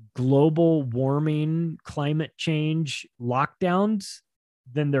global warming, climate change lockdowns,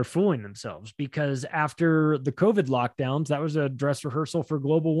 then they're fooling themselves, because after the COVID lockdowns, that was a dress rehearsal for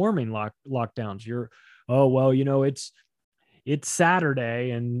global warming lockdowns. It's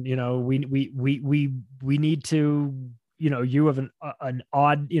Saturday and, we need to, you have an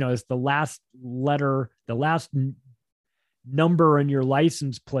odd, it's the last letter, the last number on your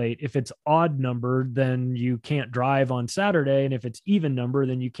license plate. If it's odd number, then you can't drive on Saturday. And if it's even number,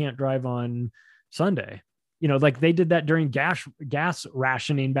 then you can't drive on Sunday. Like they did that during gas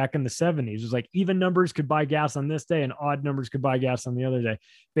rationing back in the 70s. It was like even numbers could buy gas on this day and odd numbers could buy gas on the other day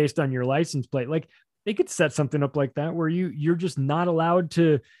based on your license plate. Like they could set something up like that where you're just not allowed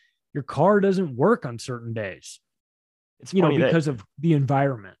to, your car doesn't work on certain days. It's because of the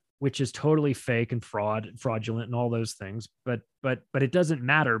environment, which is totally fake and fraudulent and all those things. But it doesn't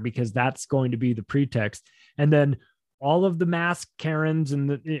matter because that's going to be the pretext. And then all of the mask Karens and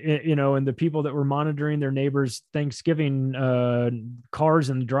the people that were monitoring their neighbors' Thanksgiving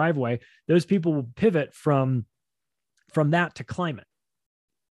cars in the driveway, those people will pivot from that to climate.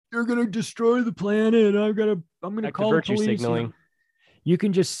 You're going to destroy the planet. I'm going to call the police. Signaling. You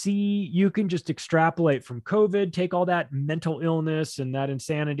can just extrapolate from COVID, take all that mental illness and that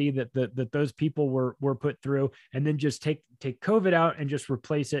insanity that those people were put through, and then just take COVID out and just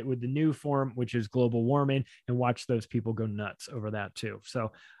replace it with the new form, which is global warming, and watch those people go nuts over that too.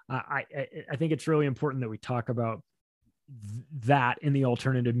 So I think it's really important that we talk about that in the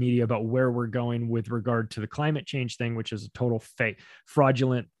alternative media about where we're going with regard to the climate change thing, which is a total fake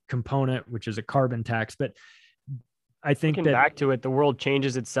fraudulent component, which is a carbon tax. But I think looking back to it, the world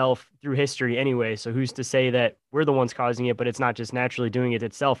changes itself through history anyway. So who's to say that we're the ones causing it, but it's not just naturally doing it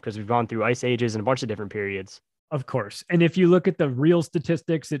itself, because we've gone through ice ages and a bunch of different periods. Of course. And if you look at the real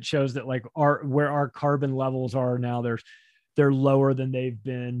statistics, it shows that like where our carbon levels are now, they're lower than they've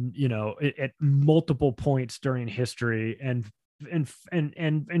been, at multiple points during history. And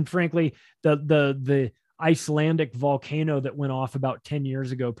frankly, the Icelandic volcano that went off about 10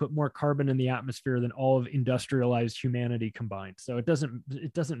 years ago put more carbon in the atmosphere than all of industrialized humanity combined. So it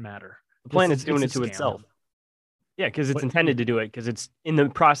doesn't matter. The planet's doing it to itself. Yeah, because it's intended to do it, because it's in the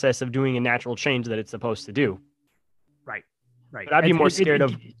process of doing a natural change that it's supposed to do. Right. But I'd be more scared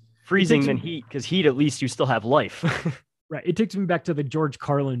of freezing than heat, because heat, at least you still have life. Right. It takes me back to the George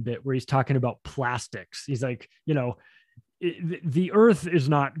Carlin bit where he's talking about plastics. He's like, the earth is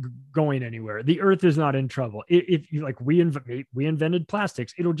not going anywhere. The earth is not in trouble. If you like, we invented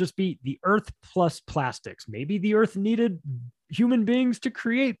plastics. It'll just be the earth plus plastics. Maybe the earth needed human beings to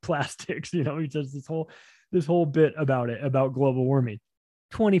create plastics. You know, he does this whole bit about it, about global warming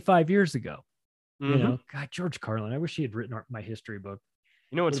 25 years ago. You know, God, George Carlin, I wish he had written my history book.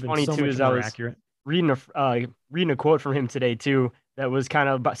 You know, what's funny too is I was accurate. reading a quote from him today too, that was kind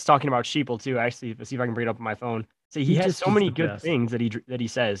of talking about sheeple too. Actually, let's see if I can bring it up on my phone. So he has so many good things that he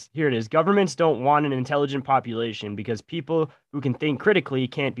says. Here it is. Governments don't want an intelligent population because people who can think critically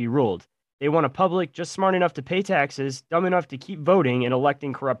can't be ruled. They want a public just smart enough to pay taxes, dumb enough to keep voting and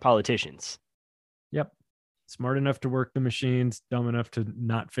electing corrupt politicians. Yep. Smart enough to work the machines, dumb enough to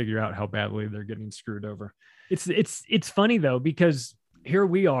not figure out how badly they're getting screwed over. It's funny though, because here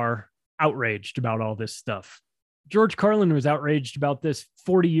we are outraged about all this stuff. George Carlin was outraged about this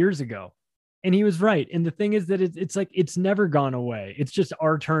 40 years ago. And he was right. And the thing is that it's like, it's never gone away. It's just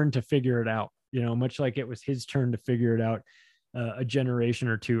our turn to figure it out, you know, much like it was his turn to figure it out a generation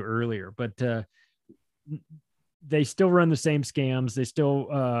or two earlier. But they still run the same scams. They still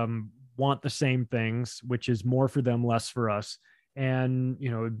want the same things, which is more for them, less for us. And,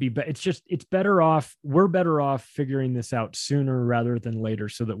 you know, it's better off. We're better off figuring this out sooner rather than later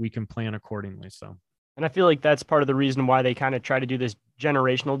so that we can plan accordingly. So. And I feel like that's part of the reason why they kind of try to do this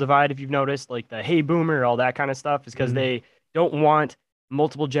generational divide. If you've noticed, like the hey boomer, all that kind of stuff, is because they don't want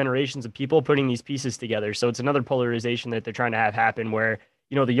multiple generations of people putting these pieces together. So it's another polarization that they're trying to have happen where,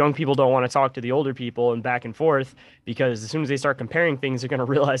 you know, the young people don't want to talk to the older people and back and forth, because as soon as they start comparing things, they're going to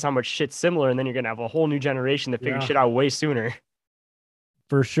realize how much shit's similar. And then you're going to have a whole new generation that figures shit out way sooner.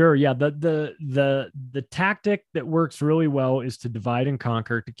 For sure. Yeah. The tactic that works really well is to divide and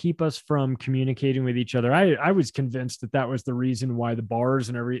conquer, to keep us from communicating with each other. I was convinced that was the reason why the bars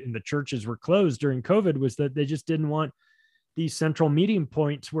and the churches were closed during COVID, was that they just didn't want these central meeting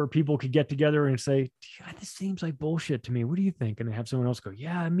points where people could get together and say, this seems like bullshit to me. What do you think? And they have someone else go,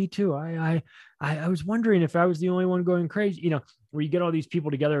 yeah, me too. I was wondering if I was the only one going crazy, you know, where you get all these people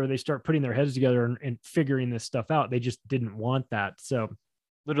together where they start putting their heads together and figuring this stuff out. They just didn't want that. So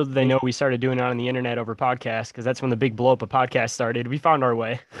little did they know we started doing it on the internet over podcasts, because that's when the big blow up of podcasts started. We found our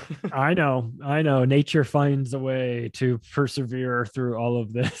way. I know. Nature finds a way to persevere through all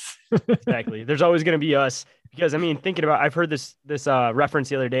of this. Exactly. There's always going to be us, because I mean, I've heard this reference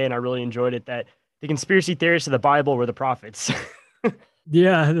the other day, and I really enjoyed it, that the conspiracy theorists of the Bible were the prophets.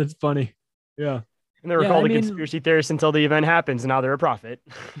 Yeah, that's funny. Yeah. And they were called conspiracy theorists until the event happens, and now they're a prophet.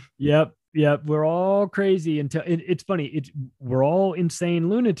 Yep. We're all crazy until it's funny. We're all insane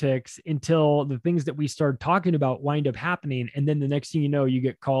lunatics until the things that we start talking about wind up happening. And then the next thing you know, you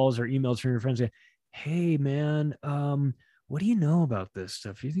get calls or emails from your friends saying, hey man, what do you know about this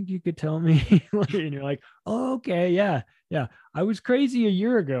stuff? You think you could tell me? And you're like, oh, okay. Yeah. I was crazy a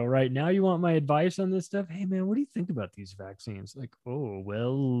year ago. Right now you want my advice on this stuff? Hey man, what do you think about these vaccines? Like, oh,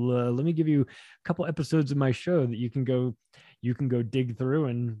 well, let me give you a couple episodes of my show that you can go dig through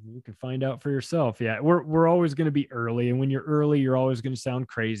and you can find out for yourself. Yeah. We're always going to be early. And when you're early, you're always going to sound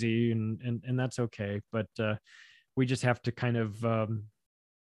crazy and that's okay. But we just have to kind of,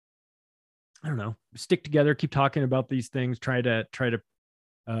 I don't know, stick together, keep talking about these things, try to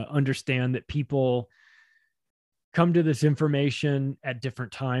understand that people come to this information at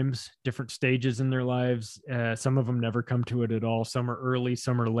different times, different stages in their lives. Some of them never come to it at all. Some are early,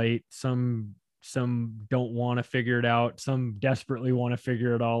 some are late, some don't want to figure it out. Some desperately want to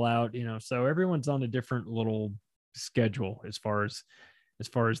figure it all out, you know, so everyone's on a different little schedule as far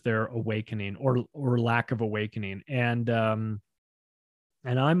as their awakening or lack of awakening. And I'm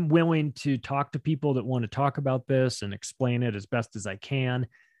willing to talk to people that want to talk about this and explain it as best as I can,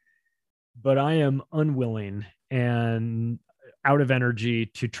 but I am unwilling and out of energy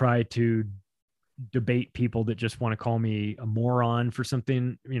to try to debate people that just want to call me a moron for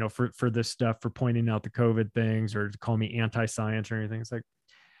something, you know, for this stuff, for pointing out the COVID things, or to call me anti-science or anything. It's like,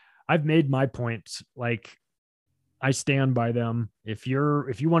 I've made my points. Like, I stand by them. If you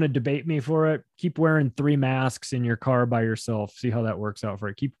want to debate me for it, keep wearing 3 masks in your car by yourself. See how that works out for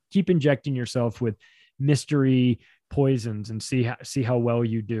it. Keep injecting yourself with mystery poisons and see how well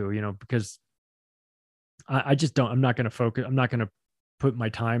you do, you know, because I just don't, I'm not going to focus. I'm not going to put my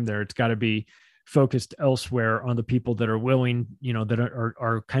time there. It's got to be focused elsewhere on the people that are willing, you know, that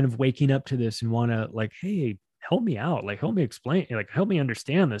are kind of waking up to this and want to, like, hey, help me out. Like, help me explain, like, help me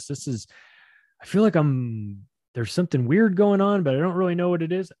understand this. I feel like there's something weird going on, but I don't really know what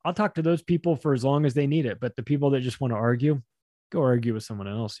it is. I'll talk to those people for as long as they need it. But the people that just want to argue, go argue with someone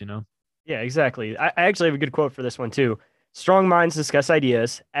else, you know? Yeah, exactly. I actually have a good quote for this one too. Strong minds discuss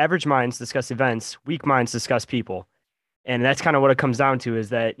ideas. Average minds discuss events. Weak minds discuss people. And that's kind of what it comes down to, is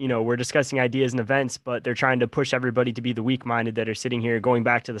that, we're discussing ideas and events, but they're trying to push everybody to be the weak-minded that are sitting here going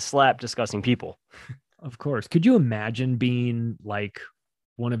back to the slap discussing people. Of course. Could you imagine being like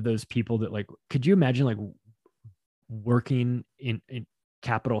one of those people that like, could you imagine like working in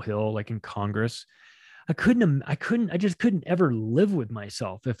Capitol Hill, like in Congress? I just couldn't ever live with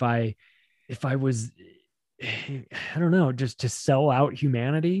myself if I was, I don't know, just to sell out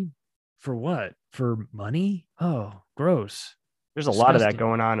humanity for what? For money? Oh, gross. There's a lot of that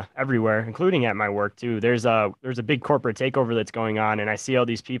going on everywhere, including at my work too. There's a big corporate takeover that's going on, and I see all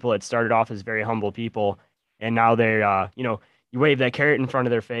these people that started off as very humble people, and now they're, you wave that carrot in front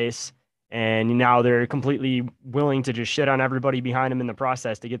of their face, and now they're completely willing to just shit on everybody behind them in the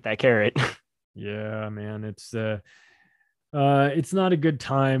process to get that carrot. Yeah, man, it's not a good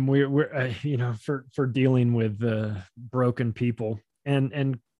time. We're for dealing with broken people,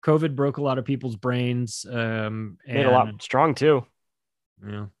 and COVID broke a lot of people's brains. Made a lot strong too.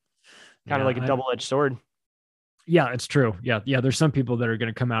 Yeah, kind of like a double-edged sword. Yeah, it's true. Yeah. There's some people that are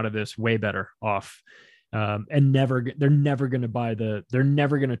going to come out of this way better off, and they're never going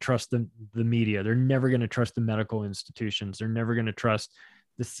to trust the media. They're never going to trust the medical institutions. They're never going to trust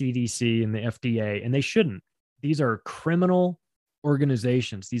the CDC and the FDA, and they shouldn't. These are criminal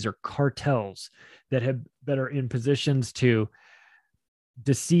organizations. These are cartels that are in positions to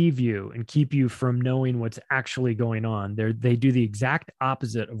deceive you and keep you from knowing what's actually going on. They do the exact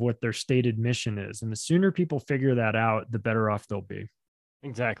opposite of what their stated mission is. And the sooner people figure that out, the better off they'll be.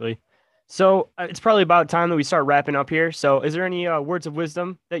 Exactly. So it's probably about time that we start wrapping up here. So is there any words of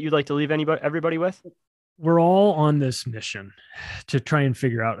wisdom that you'd like to leave everybody with? We're all on this mission to try and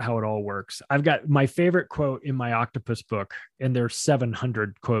figure out how it all works. I've got my favorite quote in my octopus book, and there's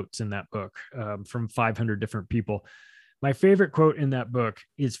 700 quotes in that book from 500 different people. My favorite quote in that book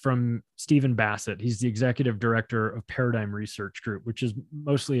is from Stephen Bassett. He's the executive director of Paradigm Research Group, which is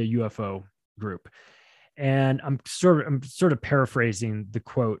mostly a UFO group. And I'm sort of paraphrasing the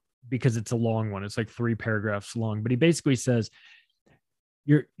quote because it's a long one. It's like 3 paragraphs long, but he basically says,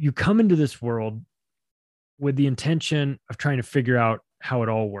 you come into this world with the intention of trying to figure out how it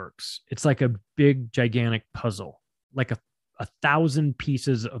all works. It's like a big, gigantic puzzle, like a 1,000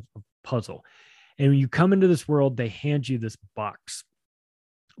 pieces of puzzle. And when you come into this world, they hand you this box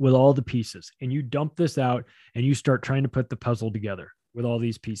with all the pieces, and you dump this out and you start trying to put the puzzle together with all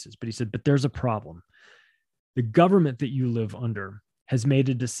these pieces. But he said, but there's a problem. The government that you live under has made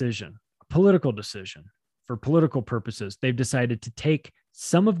a decision, a political decision for political purposes. They've decided to take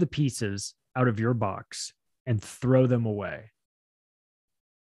some of the pieces out of your box and throw them away.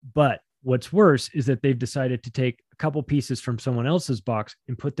 But what's worse is that they've decided to take a couple pieces from someone else's box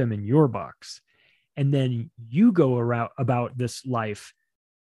and put them in your box. And then you go around about this life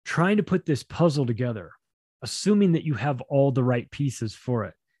trying to put this puzzle together, assuming that you have all the right pieces for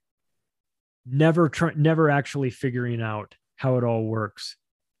it. Never actually figuring out how it all works.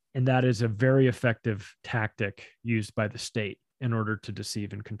 And that is a very effective tactic used by the state in order to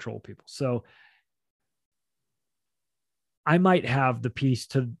deceive and control people. So I might have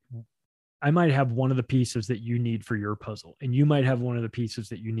one of the pieces that you need for your puzzle, and you might have one of the pieces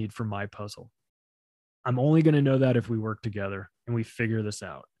that you need for my puzzle. I'm only going to know that if we work together and we figure this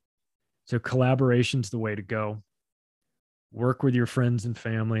out. So collaboration's the way to go. Work with your friends and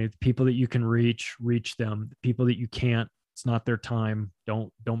family, the people that you can reach them. The people that you can't, it's not their time.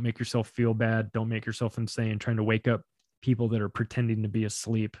 Don't make yourself feel bad. Don't make yourself insane trying to wake up people that are pretending to be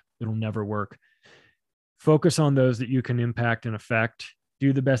asleep. It'll never work. Focus on those that you can impact and affect.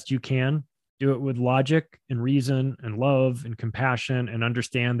 Do the best you can. Do it with logic and reason and love and compassion, and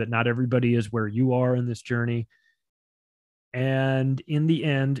understand that not everybody is where you are in this journey. And in the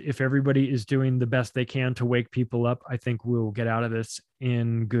end, if everybody is doing the best they can to wake people up, I think we'll get out of this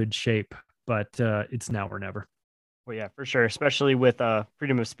in good shape. But it's now or never. Well, yeah, for sure. Especially with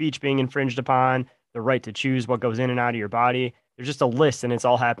freedom of speech being infringed upon, the right to choose what goes in and out of your body. There's just a list, and it's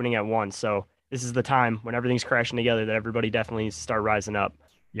all happening at once. So this is the time when everything's crashing together that everybody definitely needs to start rising up.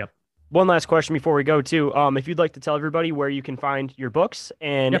 Yep. One last question before we go too. If you'd like to tell everybody where you can find your books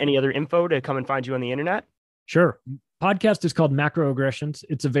and any other info to come and find you on the internet. Sure. Podcast is called Macroaggressions.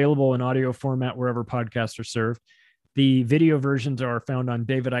 It's available in audio format wherever podcasts are served. The video versions are found on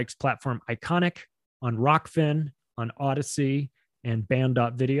David Icke's platform Iconic, on Rockfin, on Odyssey, and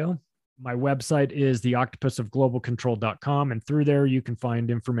Band.video. My website is theoctopusofglobalcontrol.com, and through there you can find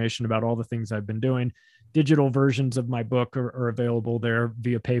information about all the things I've been doing. Digital versions of my book are available there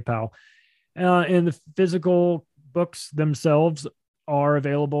via PayPal. And the physical books themselves are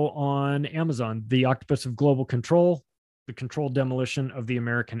available on Amazon. The Octopus of Global Control The Controlled Demolition of the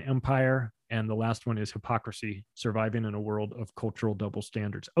American Empire. And the last one is Hypocrisy, Surviving in a World of Cultural Double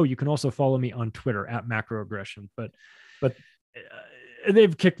Standards. Oh, you can also follow me on Twitter at Macroaggression, but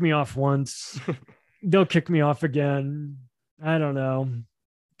they've kicked me off once. They'll kick me off again. I don't know.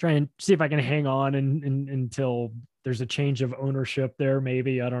 Try and see if I can hang on until there's a change of ownership there.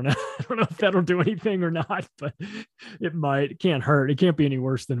 Maybe, I don't know. I don't know if that'll do anything or not, but it might. It can't hurt. It can't be any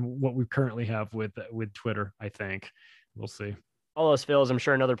worse than what we currently have with Twitter, I think. We'll see. All else fails, I'm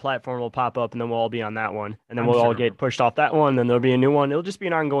sure another platform will pop up, and then we'll all be on that one. And then we'll all get pushed off that one, then there'll be a new one. It'll just be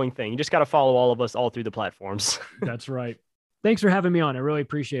an ongoing thing. You just got to follow all of us all through the platforms. That's right. Thanks for having me on. I really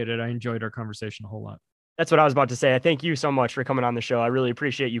appreciate it. I enjoyed our conversation a whole lot. That's what I was about to say. I thank you so much for coming on the show. I really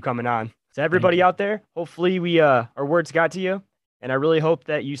appreciate you coming on. To everybody out there, hopefully our words got to you. And I really hope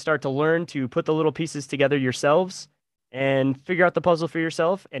that you start to learn to put the little pieces together yourselves and figure out the puzzle for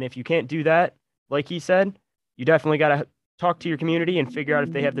yourself. And if you can't do that, like he said, you definitely got to talk to your community and figure out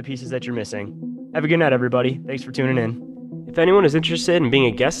if they have the pieces that you're missing. Have a good night, everybody. Thanks for tuning in. If anyone is interested in being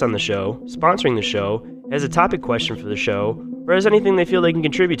a guest on the show, sponsoring the show, has a topic question for the show, or has anything they feel they can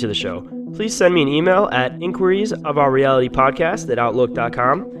contribute to the show, please send me an email at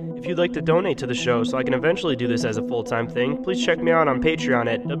inquiriesofourrealitypodcast@outlook.com. If you'd like to donate to the show so I can eventually do this as a full-time thing, please check me out on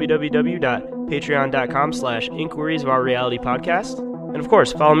Patreon at www.patreon.com/inquiriesofourrealitypodcast. And of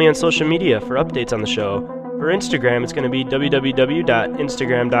course, follow me on social media for updates on the show. For Instagram, it's going to be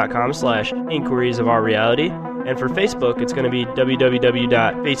www.instagram.com/inquiriesofourreality. And for Facebook, it's going to be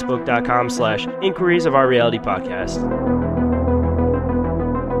www.facebook.com/inquiriesofourrealitypodcast.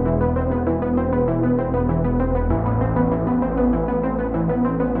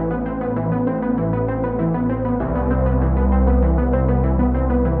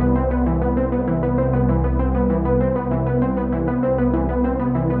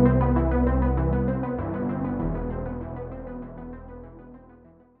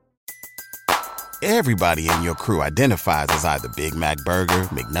 Everybody in your crew identifies as either Big Mac Burger,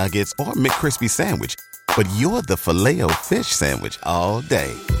 McNuggets, or McCrispy Sandwich. But you're the Filet-O-Fish Sandwich all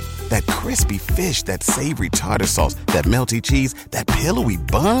day. That crispy fish, that savory tartar sauce, that melty cheese, that pillowy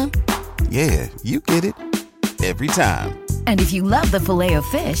bun. Yeah, you get it. Every time. And if you love the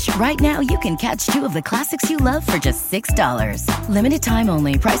Filet-O-Fish, right now you can catch two of the classics you love for just $6. Limited time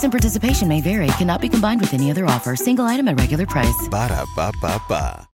only. Price and participation may vary. Cannot be combined with any other offer. Single item at regular price. Ba-da-ba-ba-ba.